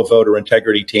couple of voter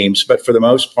integrity teams. But for the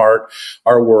most part,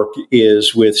 our work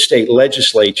is with state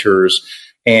legislatures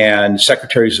and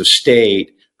secretaries of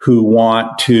state who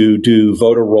want to do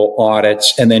voter roll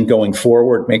audits, and then going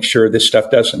forward, make sure this stuff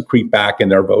doesn't creep back in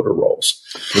their voter rolls.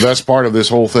 So that's part of this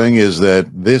whole thing, is that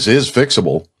this is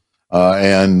fixable,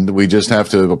 and we just have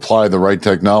to apply the right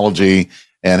technology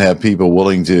and have people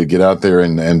willing to get out there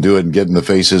and do it and get in the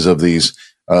faces of these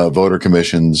voter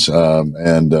commissions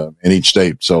and in each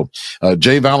state. So,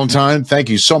 Jay Valentine, thank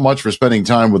you so much for spending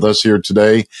time with us here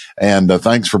today, and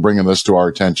thanks for bringing this to our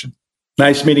attention.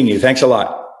 Nice meeting you. Thanks a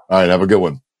lot. All right. Have a good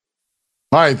one.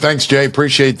 All right. Thanks, Jay.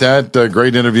 Appreciate that.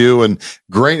 Great interview and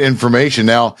great information.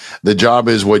 Now, the job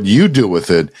is what you do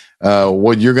with it,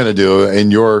 what you're going to do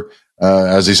in your,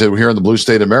 as he said, we're here in the blue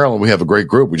state of Maryland. We have a great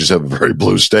group. We just have a very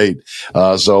blue state.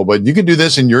 But you can do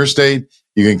this in your state.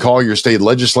 You can call your state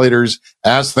legislators,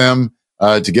 ask them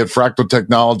to get Fractal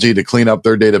technology to clean up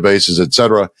their databases, et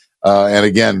cetera. And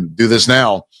again, do this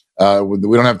now.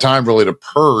 We don't have time really to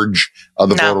purge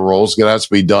the voter rolls. It has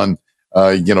to be done,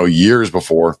 years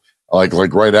before, like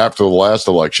right after the last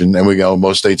election. And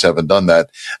most states haven't done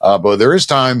that. But there is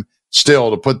time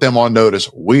still to put them on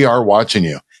notice. We are watching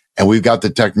you, and we've got the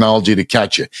technology to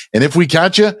catch you. And if we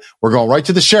catch you, we're going right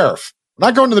to the sheriff. We're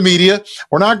not going to the media.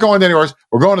 We're not going anywhere else.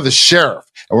 We're going to the sheriff,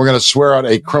 and we're going to swear out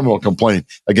a criminal complaint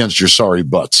against your sorry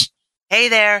butts. Hey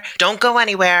there, don't go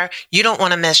anywhere. You don't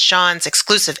want to miss Sean's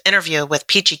exclusive interview with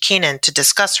Peachy Keenan to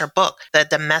discuss her book, The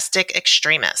Domestic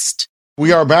Extremist.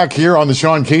 We are back here on the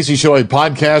Sean Casey Show, a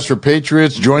podcast for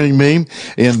patriots. Joining me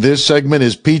in this segment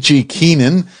is Peachy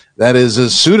Keenan. That is a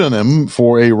pseudonym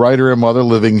for a writer and mother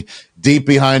living deep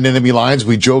behind enemy lines.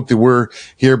 We joke that we're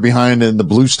here behind in the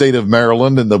blue state of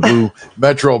Maryland and the blue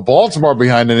metro Baltimore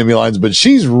behind enemy lines, but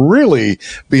she's really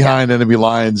behind enemy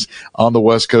lines on the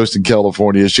West Coast in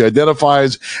California. She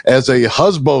identifies as a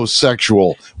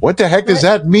husbosexual. What the heck does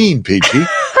that mean, Peachy?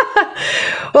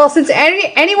 Well, since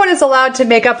anyone is allowed to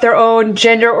make up their own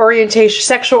gender orientation,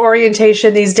 sexual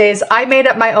orientation these days, I made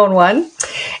up my own one.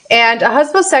 And a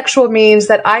husbosexual means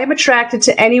that I am attracted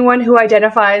to anyone who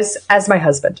identifies as my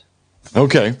husband.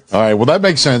 Okay. All right. Well, that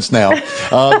makes sense now.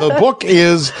 The book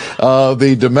is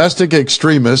The Domestic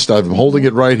Extremist. I'm holding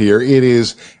it right here. It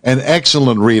is an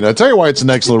excellent read. I'll tell you why it's an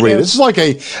excellent read. This is like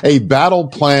a battle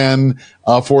plan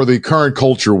for the current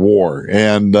culture war.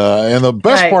 And the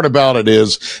best part about it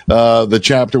is the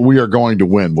chapter, We Are Going to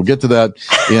Win. We'll get to that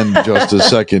in just a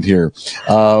second here.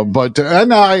 But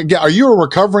are you a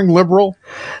recovering liberal?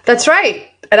 That's right.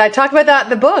 And I talk about that in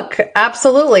the book.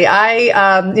 Absolutely.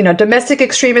 Domestic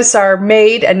extremists are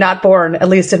made and not born, at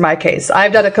least in my case.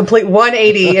 I've done a complete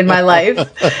 180 in my life.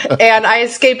 And I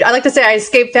like to say I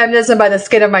escaped feminism by the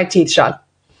skin of my teeth, Sean.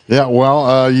 Yeah,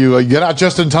 well, you get out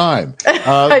just in time.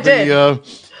 I did.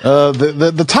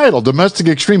 The title, Domestic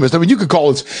Extremist, I mean, you could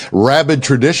call it rabid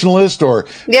traditionalist or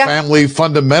family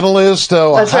fundamentalist.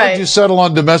 That's how did you settle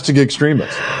on Domestic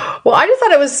Extremist? Well, I just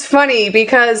thought it was funny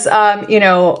because,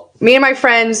 me and my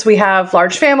friends, we have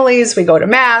large families, we go to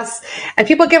mass, and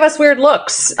people give us weird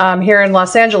looks here in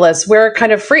Los Angeles. We're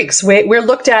kind of freaks. We're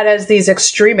looked at as these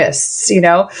extremists,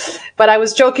 But I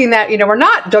was joking that, we're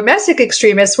not domestic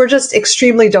extremists, we're just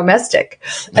extremely domestic.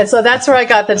 And so that's where I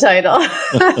got the title.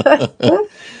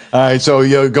 All right, so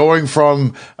you're going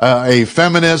from a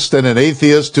feminist and an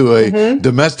atheist to a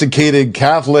domesticated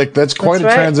Catholic. That's quite a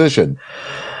transition.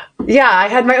 Yeah, I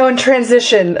had my own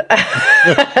transition,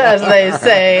 as they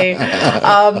say,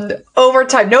 over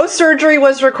time. No surgery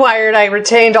was required. I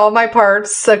retained all my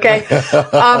parts. Okay.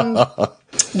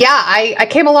 I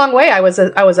came a long way. I was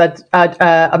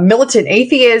a militant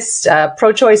atheist,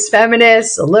 pro-choice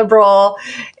feminist, a liberal,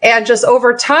 and just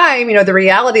over time, the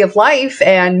reality of life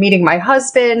and meeting my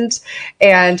husband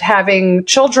and having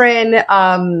children.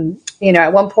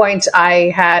 At one point,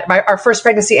 our first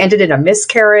pregnancy ended in a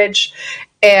miscarriage.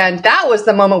 And that was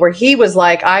the moment where he was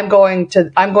like, I'm going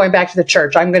back to the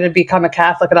church. I'm going to become a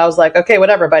Catholic. And I was like, okay,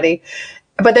 whatever, buddy.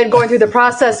 But then going through the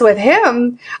process with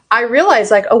him, I realized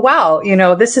like, oh, wow,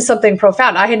 this is something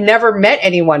profound. I had never met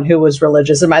anyone who was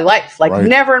religious in my life, like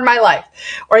never in my life,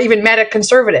 or even met a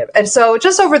conservative. And so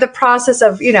just over the process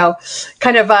of,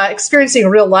 kind of experiencing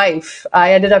real life,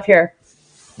 I ended up here.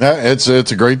 Yeah, it's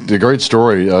a great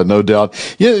story, no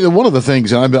doubt. Yeah, one of the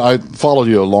things, and I followed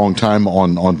you a long time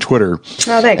on Twitter.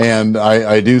 Oh, thanks. And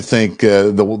I do think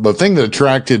the thing that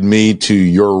attracted me to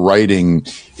your writing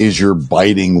is your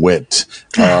biting wit.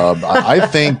 I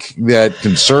think that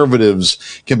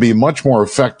conservatives can be much more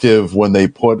effective when they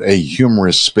put a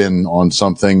humorous spin on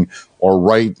something or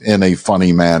write in a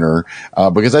funny manner,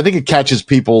 because I think it catches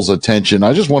people's attention.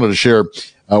 I just wanted to share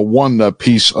one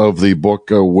piece of the book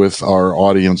with our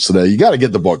audience today. You got to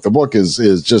get the book. The book is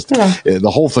just,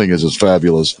 the whole thing is just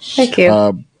fabulous. Thank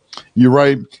you. You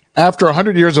write, after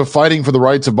 100 years of fighting for the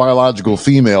rights of biological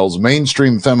females,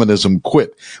 mainstream feminism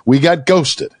quit. We got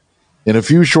ghosted. In a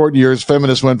few short years,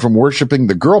 feminists went from worshiping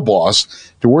the girl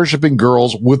boss to worshiping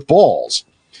girls with balls.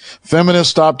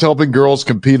 Feminists stopped helping girls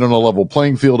compete on a level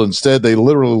playing field. Instead, they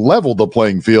literally leveled the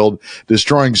playing field,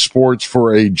 destroying sports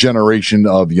for a generation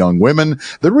of young women.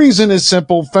 The reason is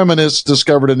simple. Feminists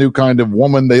discovered a new kind of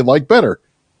woman they like better.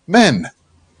 Men.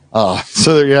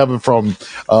 So there you have it from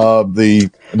the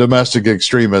Domestic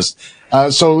Extremist.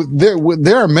 So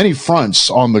there are many fronts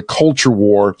on the culture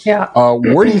war. Yeah.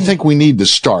 Where do you think we need to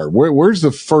start? Where's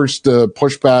the first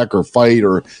pushback or fight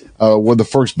or what the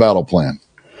first battle plan?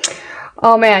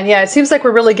 Oh man, yeah, it seems like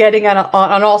we're really getting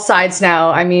on all sides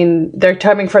now. I mean, they're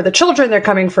coming for the children, they're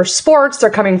coming for sports, they're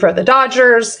coming for the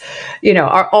Dodgers,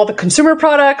 all the consumer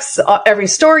products, every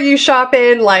store you shop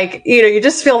in, like, you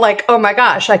just feel like, oh my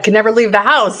gosh, I can never leave the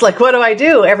house. Like, what do I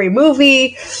do? Every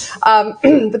movie. But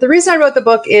the reason I wrote the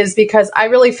book is because I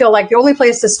really feel like the only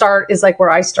place to start is like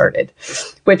where I started,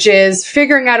 which is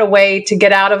figuring out a way to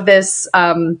get out of this,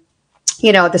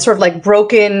 this sort of like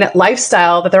broken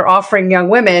lifestyle that they're offering young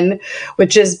women,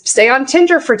 which is stay on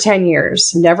Tinder for 10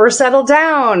 years, never settle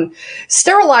down,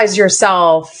 sterilize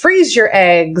yourself, freeze your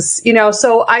eggs,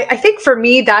 So I think for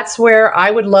me, that's where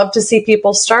I would love to see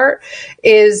people start,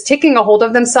 is taking a hold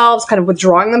of themselves, kind of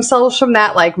withdrawing themselves from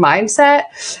that like mindset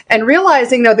and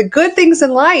realizing, the good things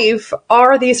in life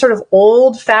are these sort of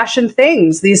old fashioned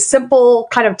things, these simple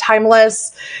kind of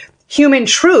timeless human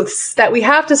truths that we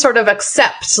have to sort of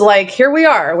accept. Like, here we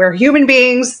are, we're human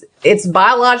beings. It's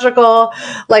biological.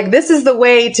 Like, this is the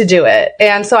way to do it.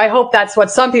 And so I hope that's what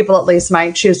some people at least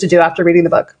might choose to do after reading the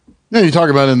book. Yeah, you talk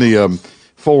about in the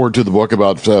forward to the book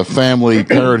about family,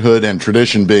 parenthood, and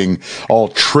tradition being all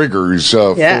triggers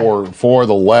for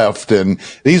the left, and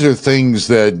these are things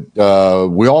that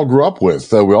we all grew up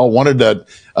with. We all wanted that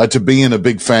to be in a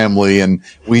big family, and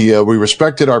we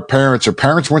respected our parents. Our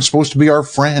parents weren't supposed to be our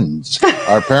friends.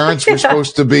 Our parents were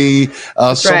supposed to be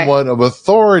somewhat of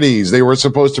authorities. They were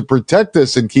supposed to protect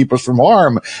us and keep us from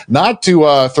harm, not to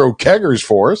throw keggers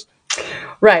for us.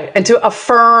 Right. And to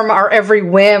affirm our every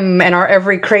whim and our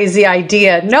every crazy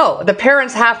idea. No, the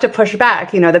parents have to push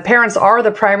back. The parents are the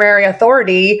primary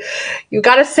authority. You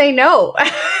got to say no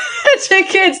to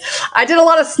kids. I did a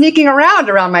lot of sneaking around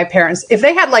my parents. If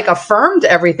they had like affirmed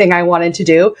everything I wanted to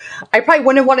do, I probably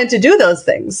wouldn't have wanted to do those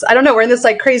things. I don't know. We're in this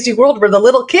like crazy world where the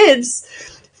little kids,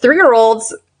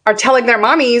 3-year-olds, are telling their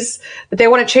mommies that they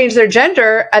want to change their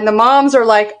gender. And the moms are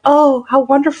like, oh, how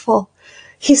wonderful.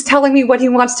 He's telling me what he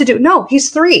wants to do. No,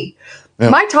 he's 3. Yeah.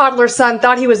 My toddler son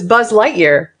thought he was Buzz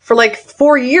Lightyear for like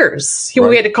 4 years.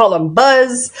 We had to call him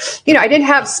Buzz. I didn't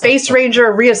have Space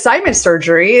Ranger reassignment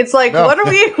surgery. It's like, no. What are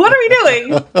we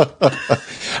doing?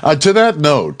 To that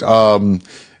note,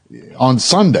 on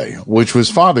Sunday, which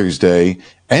was Father's Day,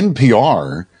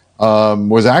 NPR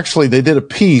they did a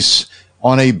piece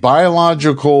on a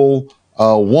biological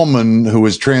woman who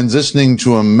was transitioning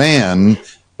to a man,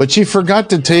 but she forgot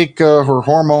to take her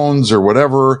hormones or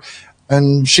whatever,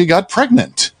 and she got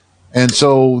pregnant. And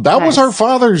so that was our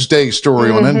Father's Day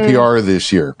story on NPR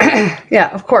this year. Yeah,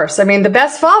 of course. I mean, the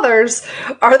best fathers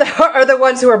are the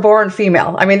ones who are born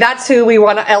female. I mean, that's who we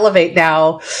want to elevate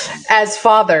now as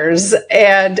fathers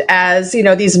and as,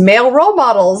 these male role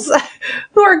models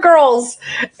who are girls.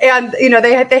 And,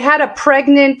 they had a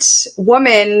pregnant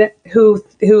woman who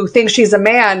thinks she's a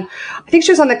man. I think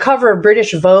she was on the cover of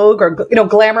British Vogue or,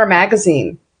 Glamour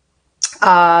magazine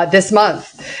this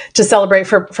month to celebrate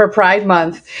for Pride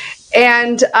Month.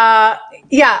 And,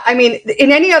 I mean,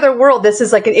 in any other world, this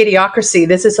is like an idiocracy.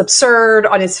 This is absurd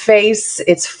on its face.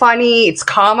 It's funny. It's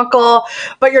comical,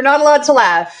 but you're not allowed to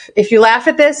laugh. If you laugh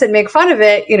at this and make fun of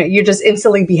it, you're just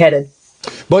instantly beheaded.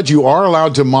 But you are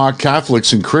allowed to mock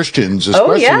Catholics and Christians,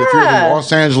 especially if you're the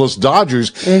Los Angeles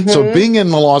Dodgers. So being in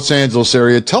the Los Angeles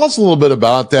area, tell us a little bit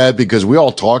about that, because we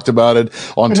all talked about it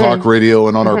on talk radio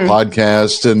and on our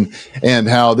podcast, and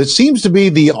how this seems to be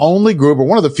the only group, or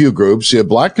one of the few groups,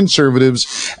 Black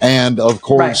conservatives and, of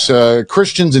course,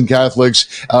 Christians and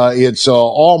Catholics. It's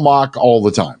all mock all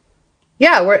the time.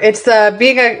 Yeah, where it's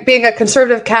being a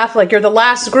conservative Catholic, you're the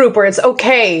last group where it's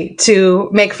okay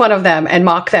to make fun of them and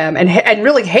mock them and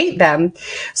really hate them.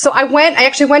 So I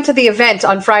actually went to the event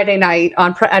on Friday night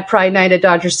at Pride Night at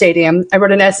Dodger Stadium. I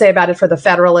wrote an essay about it for the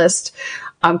Federalist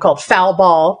called Foul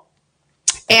Ball.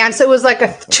 And so it was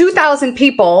like 2,000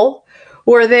 people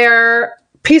were there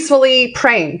peacefully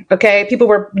praying. Okay. People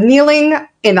were kneeling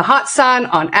in the hot sun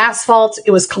on asphalt. It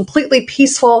was completely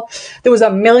peaceful. There was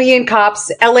 1 million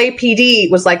cops. LAPD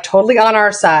was like totally on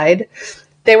our side.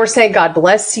 They were saying, God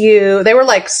bless you. They were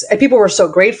like, people were so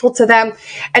grateful to them.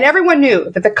 And everyone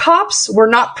knew that the cops were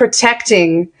not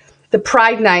protecting the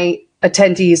Pride Night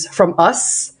attendees from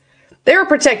us. They were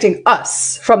protecting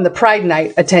us from the Pride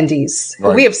Night attendees.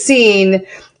 Right. We have seen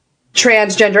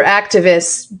transgender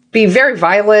activists be very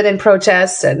violent in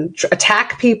protests and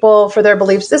attack people for their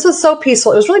beliefs. This was so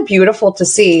peaceful. It was really beautiful to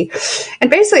see. And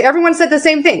basically everyone said the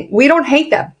same thing. We don't hate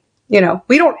them.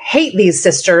 We don't hate these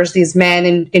sisters, these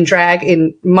men in drag,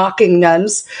 in mocking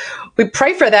nuns. We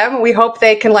pray for them. We hope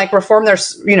they can reform their,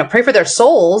 pray for their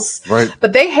souls. Right.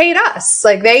 But they hate us.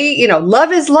 They,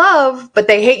 love is love, but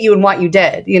they hate you and want you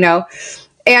dead,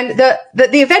 And the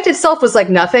event itself was like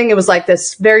nothing. It was like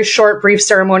this very short, brief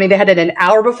ceremony. They had it an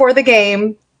hour before the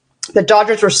game. The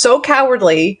Dodgers were so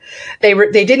cowardly. They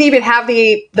didn't even have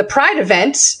the Pride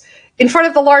event in front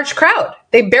of the large crowd.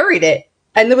 They buried it.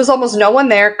 And there was almost no one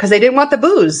there because they didn't want the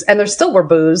boos. And there still were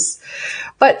boos.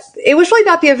 But it was really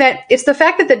not the event. It's the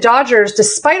fact that the Dodgers,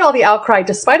 despite all the outcry,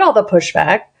 despite all the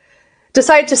pushback,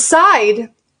 decided to side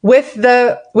with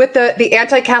the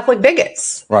anti-Catholic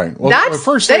bigots. Right. Well, that's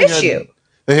first the issue.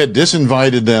 They had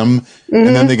disinvited them,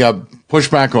 and then they got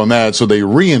pushback on that, so they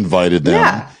re-invited them.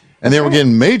 Yeah. And they were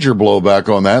getting major blowback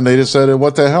on that, and they just said,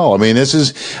 what the hell? I mean,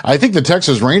 I think the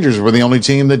Texas Rangers were the only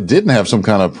team that didn't have some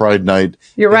kind of Pride Night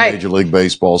in Major League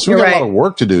Baseball. So we got a lot of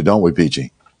work to do, don't we,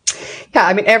 Peachy? Yeah,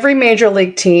 I mean, every major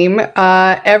league team,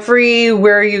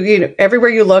 everywhere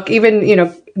you look,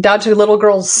 even, down to little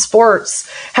girls' sports,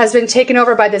 has been taken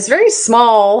over by this very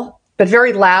small but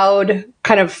very loud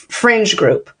kind of fringe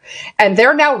group. And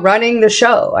they're now running the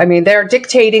show. I mean, they're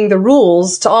dictating the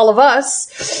rules to all of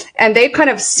us. And they've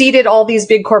kind of seeded all these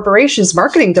big corporations,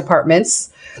 marketing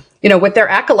departments, with their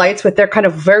acolytes, with their kind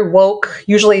of very woke,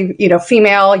 usually,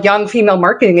 young female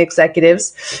marketing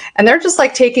executives. And they're just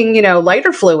taking,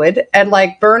 lighter fluid and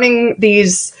burning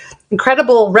these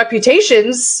incredible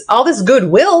reputations, all this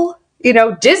goodwill,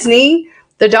 Disney,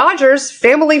 the Dodgers,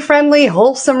 family-friendly,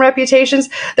 wholesome reputations.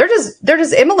 They're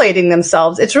just immolating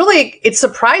themselves. It's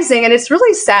surprising and it's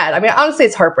really sad. I mean, honestly,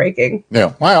 it's heartbreaking.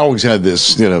 Yeah, I always had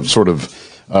this, sort of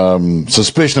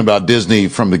suspicion about Disney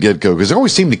from the get-go, because they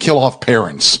always seem to kill off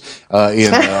parents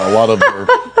in a lot of their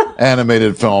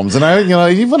animated films. And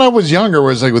even when I was younger, I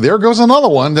was like, well, there goes another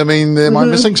one. I mean, am I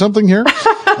missing something here?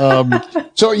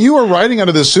 So you were writing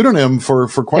under this pseudonym for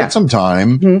quite some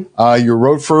time. You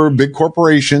wrote for big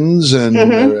corporations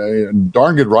and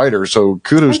darn good writer. So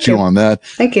kudos to you on that.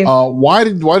 Thank you. Why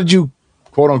did you,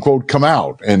 quote unquote, come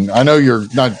out? And I know you're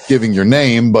not giving your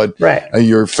name, but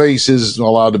your face is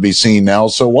allowed to be seen now.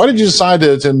 So why did you decide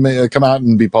to come out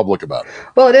and be public about it?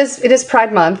 Well, it is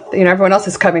Pride Month. Everyone else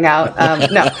is coming out.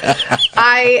 No,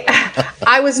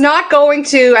 I was not going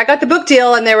to. I got the book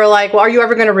deal, and they were like, "Well, are you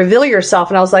ever going to reveal yourself?"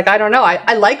 And I was like, "I don't know.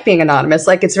 I like being anonymous.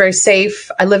 It's very safe.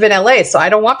 I live in LA, so I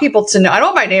don't want people to know. I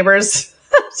don't want my neighbors."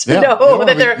 You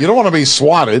don't want to be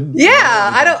swatted.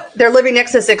 Yeah, they're living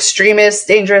next to this extremist,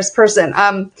 dangerous person.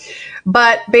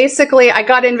 But basically, I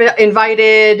got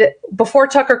invited before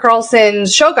Tucker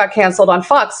Carlson's show got canceled on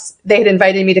Fox. They had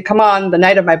invited me to come on the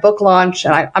night of my book launch,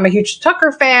 and I'm a huge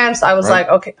Tucker fan, so I was like,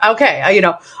 okay,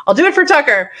 I'll do it for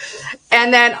Tucker.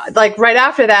 And then, right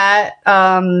after that,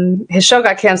 his show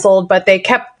got canceled, but they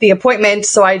kept the appointment,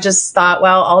 so I just thought,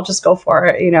 well, I'll just go for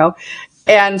it,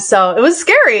 And so it was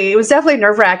scary. It was definitely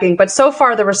nerve-wracking. But so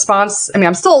far, the response,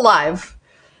 I'm still alive.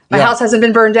 My house hasn't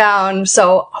been burned down.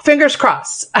 So fingers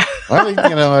crossed.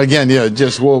 Again,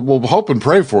 just we'll hope and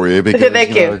pray for you. Because,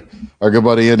 Thank you. our good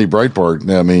buddy Andy Breitbart.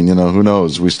 I mean, who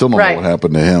knows? We still don't know what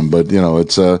happened to him, but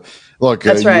it's look,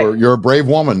 you're a brave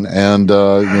woman, and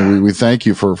we thank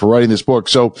you for writing this book.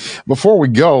 So before we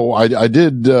go, I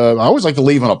always like to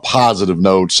leave on a positive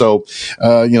note. So,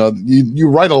 you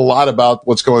write a lot about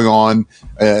what's going on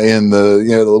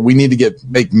we need to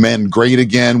make men great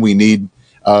again. We need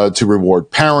to reward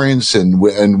parents, and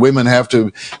women have to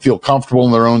feel comfortable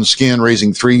in their own skin,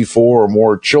 raising 3, 4, or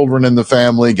more children in the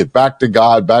family, get back to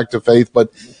God, back to faith.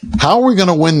 But how are we going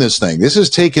to win this thing? This has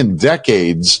taken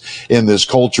decades in this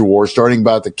culture war, starting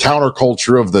about the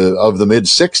counterculture of the mid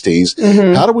 60s.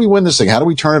 Mm-hmm. How do we win this thing? How do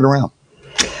we turn it around?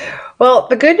 Well,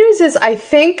 the good news is I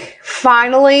think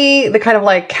finally the kind of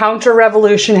like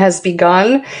counter-revolution has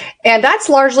begun, and that's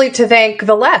largely to thank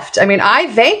the left. I mean, I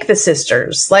thank the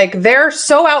sisters. Like, they're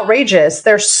so outrageous.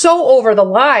 They're so over the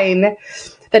line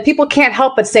that people can't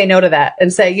help but say no to that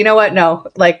and say, you know what? No,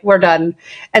 like, we're done.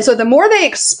 And so the more they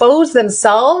expose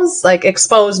themselves, like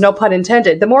expose, no pun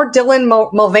intended, the more Dylan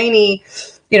Mulvaney,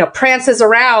 prances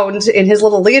around in his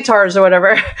little leotards or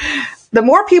whatever, the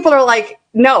more people are like,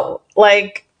 no,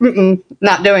 like,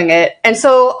 not doing it. And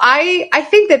so I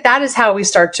think that is how we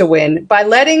start to win, by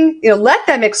let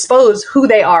them expose who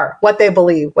they are, what they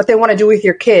believe, what they want to do with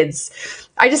your kids.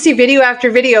 I just see video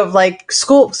after video of like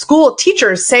school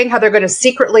teachers saying how they're going to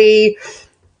secretly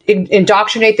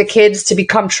indoctrinate the kids to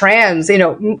become trans.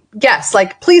 Yes,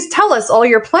 like, please tell us all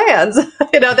your plans.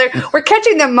 We're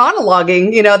catching them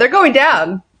monologuing. They're going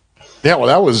down. Yeah, well,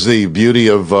 that was the beauty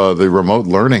of the remote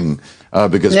learning.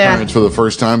 Because parents for the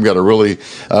first time got a really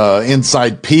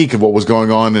inside peek of what was going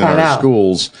on in our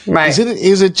schools. Right.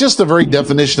 Is it just the very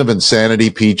definition of insanity,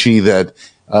 Peachy, that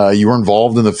you were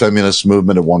involved in the feminist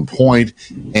movement at one point,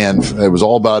 and it was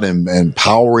all about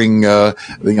empowering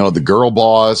the girl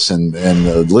boss and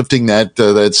lifting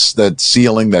that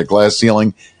ceiling, that glass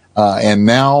ceiling, and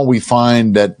now we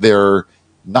find that they're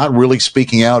not really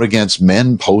speaking out against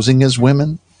men posing as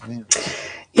women?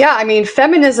 Yeah, I mean,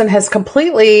 feminism has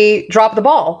completely dropped the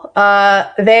ball.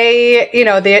 They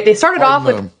started off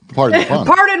with pardon the pun.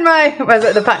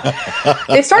 The pun.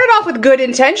 They started off with good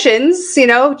intentions.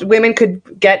 Women could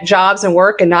get jobs and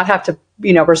work and not have to,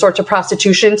 resort to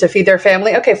prostitution to feed their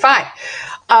family. Okay, fine.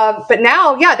 But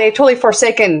now, they've totally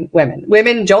forsaken women.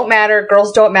 Women don't matter.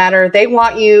 Girls don't matter. They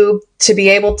want you to be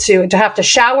able to have to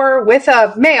shower with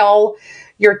a male,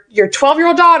 your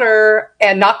 12-year-old daughter,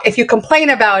 and not, if you complain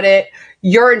about it,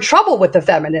 you're in trouble with the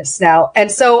feminists now. And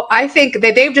so I think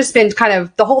that they've just been kind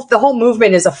of, the whole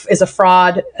movement is a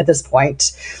fraud at this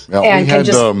point. Well, and we had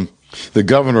the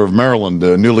governor of Maryland,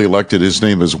 newly elected. His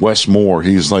name is Wes Moore.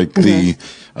 He's like the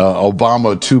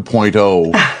Obama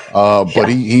 2.0. But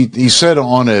he said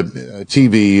on a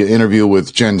TV interview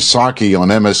with Jen Psaki on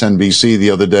MSNBC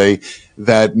the other day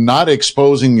that not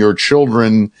exposing your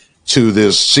children to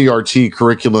this CRT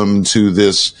curriculum, to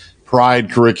this Pride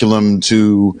curriculum,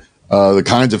 to the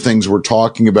kinds of things we're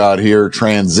talking about here,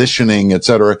 transitioning, et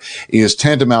cetera, is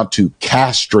tantamount to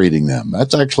castrating them.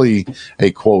 That's actually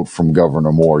a quote from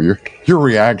Governor Moore. Your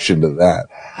reaction to that?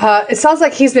 It sounds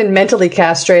like he's been mentally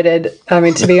castrated. I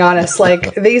mean, to be honest,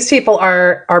 like, these people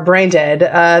are brain dead.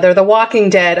 They're the walking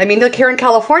dead. I mean, look, here in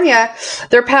California,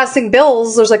 they're passing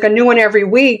bills. There's like a new one every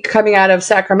week coming out of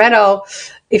Sacramento.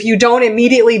 If you don't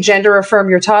immediately gender affirm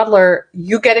your toddler,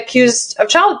 you get accused of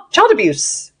child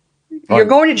abuse. You're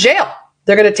going to jail.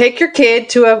 They're going to take your kid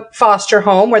to a foster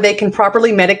home where they can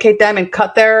properly medicate them and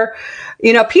cut their,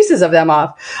 pieces of them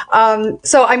off.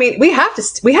 So, I mean, we have to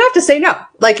say no.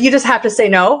 Like, you just have to say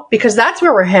no, because that's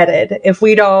where we're headed if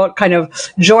we don't kind of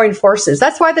join forces.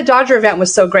 That's why the Dodger event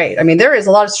was so great. I mean, there is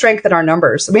a lot of strength in our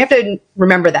numbers. We have to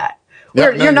remember that.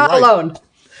 You're not alone.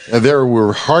 There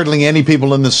were hardly any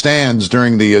people in the stands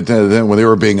during the event when they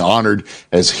were being honored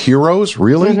as heroes.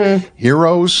 Really? Mm-hmm.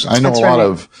 Heroes? I know a lot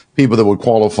of people that would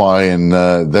qualify, and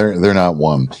they're not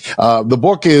one. The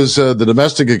book is The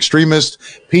Domestic Extremist,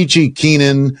 Peachy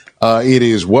Keenan. It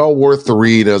is well worth the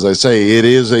read. As I say, it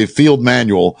is a field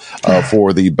manual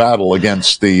for the battle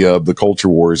against the culture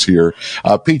wars here.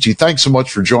 Peachy, thanks so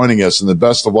much for joining us, and the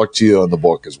best of luck to you on the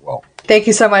book as well. Thank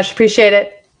you so much. Appreciate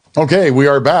it. Okay, we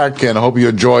are back, and I hope you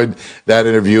enjoyed that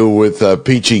interview with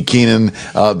Peachy Keenan,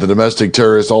 the domestic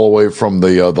terrorist, all the way from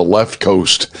the left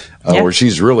coast, where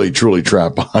she's really, truly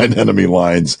trapped behind enemy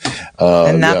lines.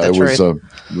 It was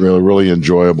really, really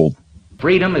enjoyable.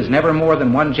 Freedom is never more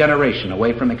than one generation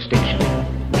away from extinction.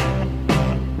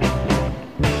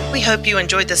 We hope you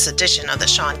enjoyed this edition of the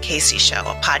Sean Casey Show,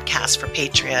 a podcast for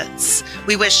patriots.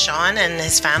 We wish Sean and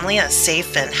his family a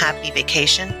safe and happy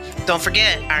vacation. Don't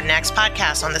forget, our next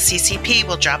podcast on the CCP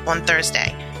will drop on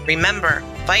Thursday. Remember,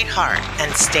 fight hard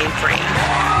and stay free.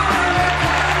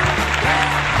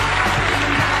 you.